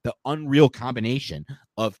just the unreal combination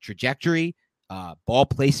of trajectory, ball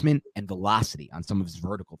placement, and velocity on some of his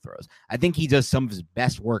vertical throws. I think he does some of his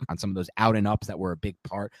best work on some of those out and ups that were a big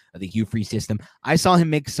part of the Hugh Freeze system. I saw him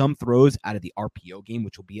make some throws out of the RPO game,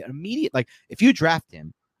 which will be an immediate, like if you draft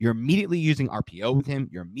him, you're immediately using RPO with him.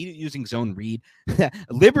 You're immediately using zone read.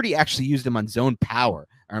 Liberty actually used him on zone power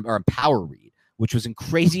or power read, which was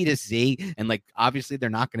crazy to see. And like, obviously they're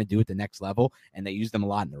not going to do it the next level. And they use them a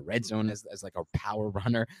lot in the red zone as like a power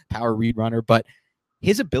read runner. But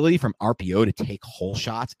his ability from RPO to take hole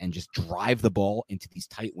shots and just drive the ball into these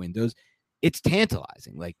tight windows, it's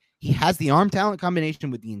tantalizing. Like, he has the arm talent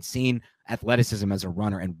combination with the insane athleticism as a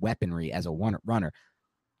runner and weaponry as a runner.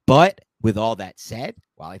 But with all that said,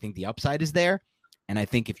 while I think the upside is there, and I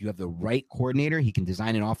think if you have the right coordinator, he can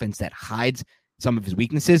design an offense that hides some of his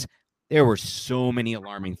weaknesses, there were so many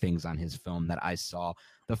alarming things on his film that I saw.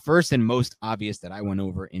 The first and most obvious that I went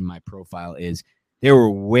over in my profile is there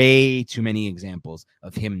were way too many examples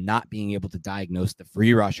of him not being able to diagnose the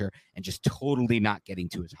free rusher and just totally not getting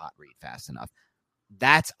to his hot read fast enough.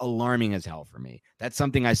 That's alarming as hell for me. That's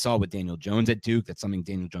something I saw with Daniel Jones at Duke. That's something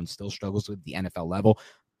Daniel Jones still struggles with at the NFL level.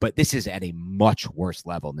 But this is at a much worse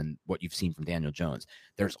level than what you've seen from Daniel Jones.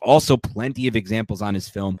 There's also plenty of examples on his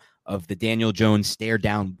film of the Daniel Jones stare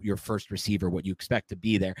down your first receiver, what you expect to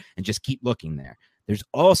be there, and just keep looking there. There's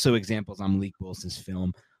also examples on Malik Willis's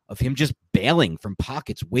film of him just bailing from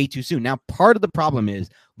pockets way too soon. Now, part of the problem is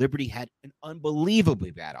Liberty had an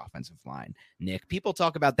unbelievably bad offensive line. Nick, people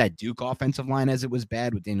talk about that Duke offensive line as it was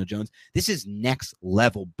bad with Daniel Jones. This is next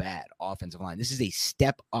level bad offensive line. This is a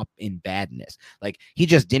step up in badness. Like, he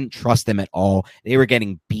just didn't trust them at all. They were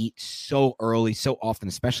getting beat so early, so often,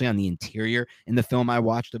 especially on the interior in the film I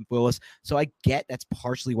watched of Willis. So I get that's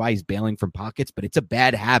partially why he's bailing from pockets, but it's a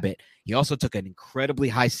bad habit. He also took an incredibly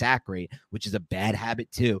high sack rate, which is a bad habit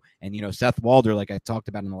too. And, Seth Walder, like I talked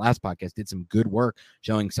about in the last podcast, did some good work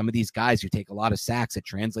showing some of these guys who take a lot of sacks, it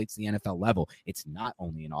translates to the NFL level. It's not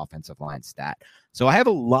only an offensive line stat. So I have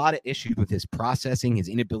a lot of issues with his processing, his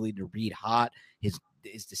inability to read hot, his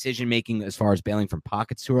decision-making as far as bailing from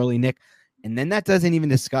pockets too early, Nick. And then that doesn't even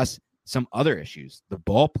discuss some other issues, the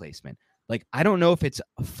ball placement. Like, I don't know if it's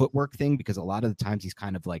a footwork thing because a lot of the times he's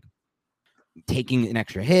kind of like taking an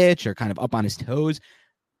extra hitch or kind of up on his toes,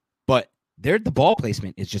 but the ball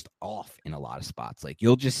placement is just off in a lot of spots. Like,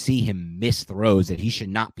 you'll just see him miss throws that he should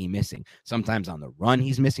not be missing. Sometimes on the run,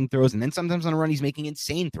 he's missing throws. And then sometimes on the run, he's making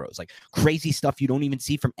insane throws, like crazy stuff you don't even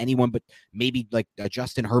see from anyone, but maybe like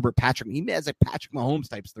Justin Herbert, he has like Patrick Mahomes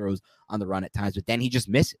types throws on the run at times, but then he just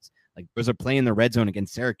misses. Like, there's a play in the red zone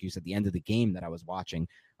against Syracuse at the end of the game that I was watching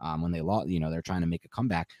when they lost, they're trying to make a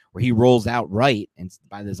comeback where he rolls out right and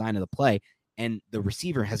by the design of the play. And the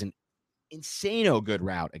receiver has an insane good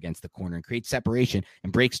route against the corner and creates separation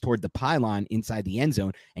and breaks toward the pylon inside the end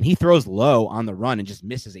zone. And he throws low on the run and just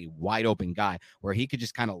misses a wide open guy where he could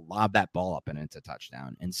just kind of lob that ball up and it's a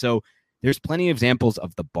touchdown. And so there's plenty of examples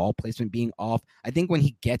of the ball placement being off. I think when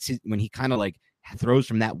he kind of like throws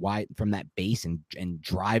from that base and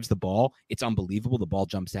drives the ball, it's unbelievable. The ball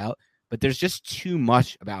jumps out, but there's just too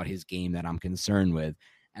much about his game that I'm concerned with.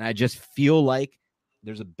 And I just feel like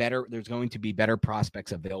there's going to be better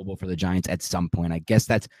prospects available for the Giants at some point. I guess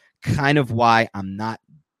that's kind of why I'm not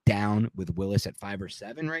down with Willis at 5 or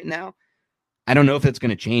 7 right now. I don't know if that's going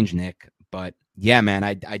to change, Nick, but yeah, man,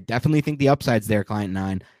 I definitely think the upside's there, Client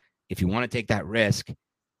 9. If you want to take that risk,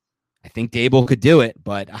 I think Dable could do it,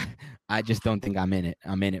 but I just don't think I'm in it.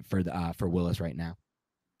 I'm in it for Willis right now.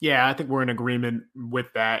 Yeah, I think we're in agreement with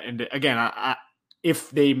that. And again, if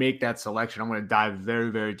they make that selection, I'm going to dive very,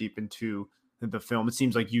 very deep into the film. It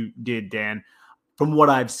seems like you did, Dan. From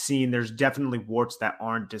what I've seen, there's definitely warts that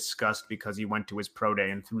aren't discussed because he went to his pro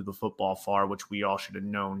day and threw the football far, which we all should have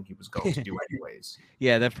known he was going to do anyways.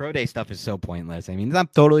 Yeah, the pro day stuff is so pointless. I mean, it's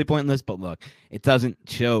not totally pointless, but look, it doesn't,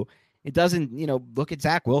 look at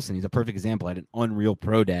Zach Wilson. He's a perfect example. Had an unreal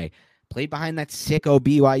pro day. Played behind that sicko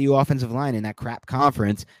BYU offensive line in that crap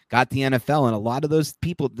conference, got the NFL, and a lot of those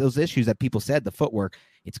issues that people said, the footwork,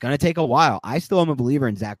 it's going to take a while. I still am a believer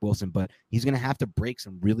in Zach Wilson, but he's going to have to break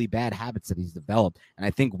some really bad habits that he's developed. And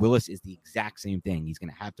I think Willis is the exact same thing. He's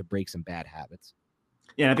going to have to break some bad habits.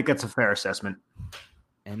 Yeah, I think that's a fair assessment.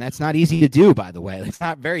 And that's not easy to do, by the way. It's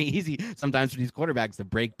not very easy sometimes for these quarterbacks to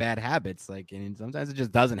break bad habits. And sometimes it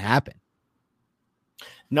just doesn't happen.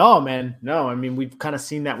 No, man. No, I mean, we've kind of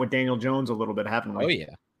seen that with Daniel Jones a little bit, haven't we?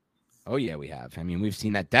 Oh, yeah, we have. I mean, we've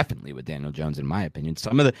seen that definitely with Daniel Jones, in my opinion.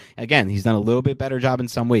 He's done a little bit better job in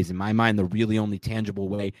some ways. In my mind, the really only tangible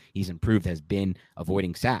way he's improved has been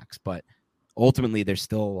avoiding sacks. But ultimately, there's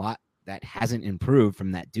still a lot that hasn't improved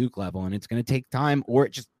from that Duke level, and it's going to take time, or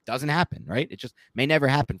it just doesn't happen, right? It just may never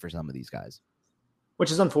happen for some of these guys.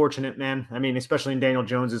 Which is unfortunate, man. I mean, especially in Daniel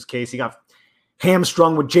Jones's case, he got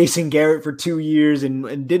hamstrung with Jason Garrett for 2 years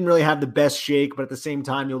and didn't really have the best shake. But at the same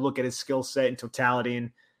time, you'll look at his skill set in totality, and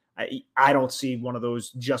I don't see one of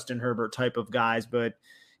those Justin Herbert type of guys. But,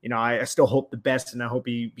 I still hope the best, and I hope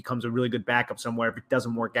he becomes a really good backup somewhere if it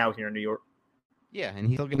doesn't work out here in New York. Yeah, and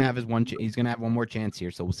he's still gonna have he's gonna have one more chance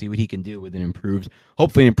here, so we'll see what he can do with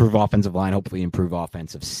hopefully improved offensive line, hopefully improved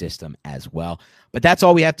offensive system as well. But that's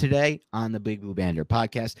all we have today on the Big Blue Banter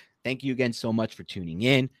podcast. Thank you again so much for tuning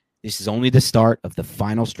in. This is only the start of the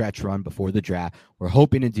final stretch run before the draft. We're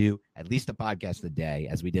hoping to do at least a podcast a day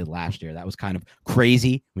as we did last year. That was kind of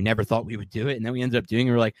crazy. We never thought we would do it, and then we ended up doing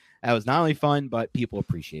it. We're like, that was not only fun, but people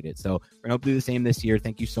appreciate it. So we're going to do the same this year.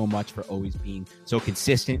 Thank you so much for always being so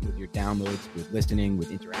consistent with your downloads, with listening,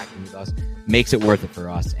 with interacting with us. It makes it worth it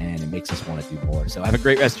for us, and it makes us want to do more. So have a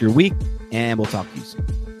great rest of your week, and we'll talk to you soon.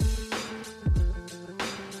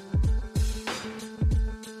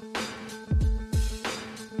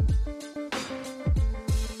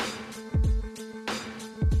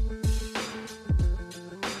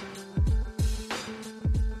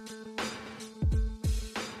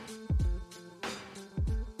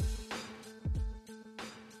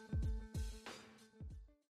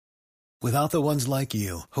 Without the ones like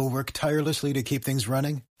you, who work tirelessly to keep things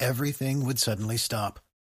running, everything would suddenly stop.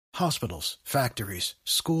 Hospitals, factories,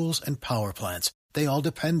 schools, and power plants, they all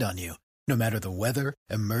depend on you. No matter the weather,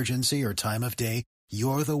 emergency, or time of day,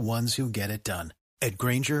 you're the ones who get it done. At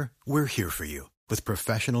Grainger, we're here for you with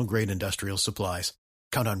professional-grade industrial supplies.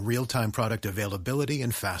 Count on real-time product availability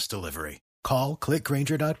and fast delivery. Call, click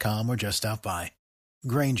Grainger.com, or just stop by.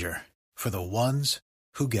 Grainger, for the ones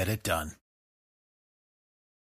who get it done.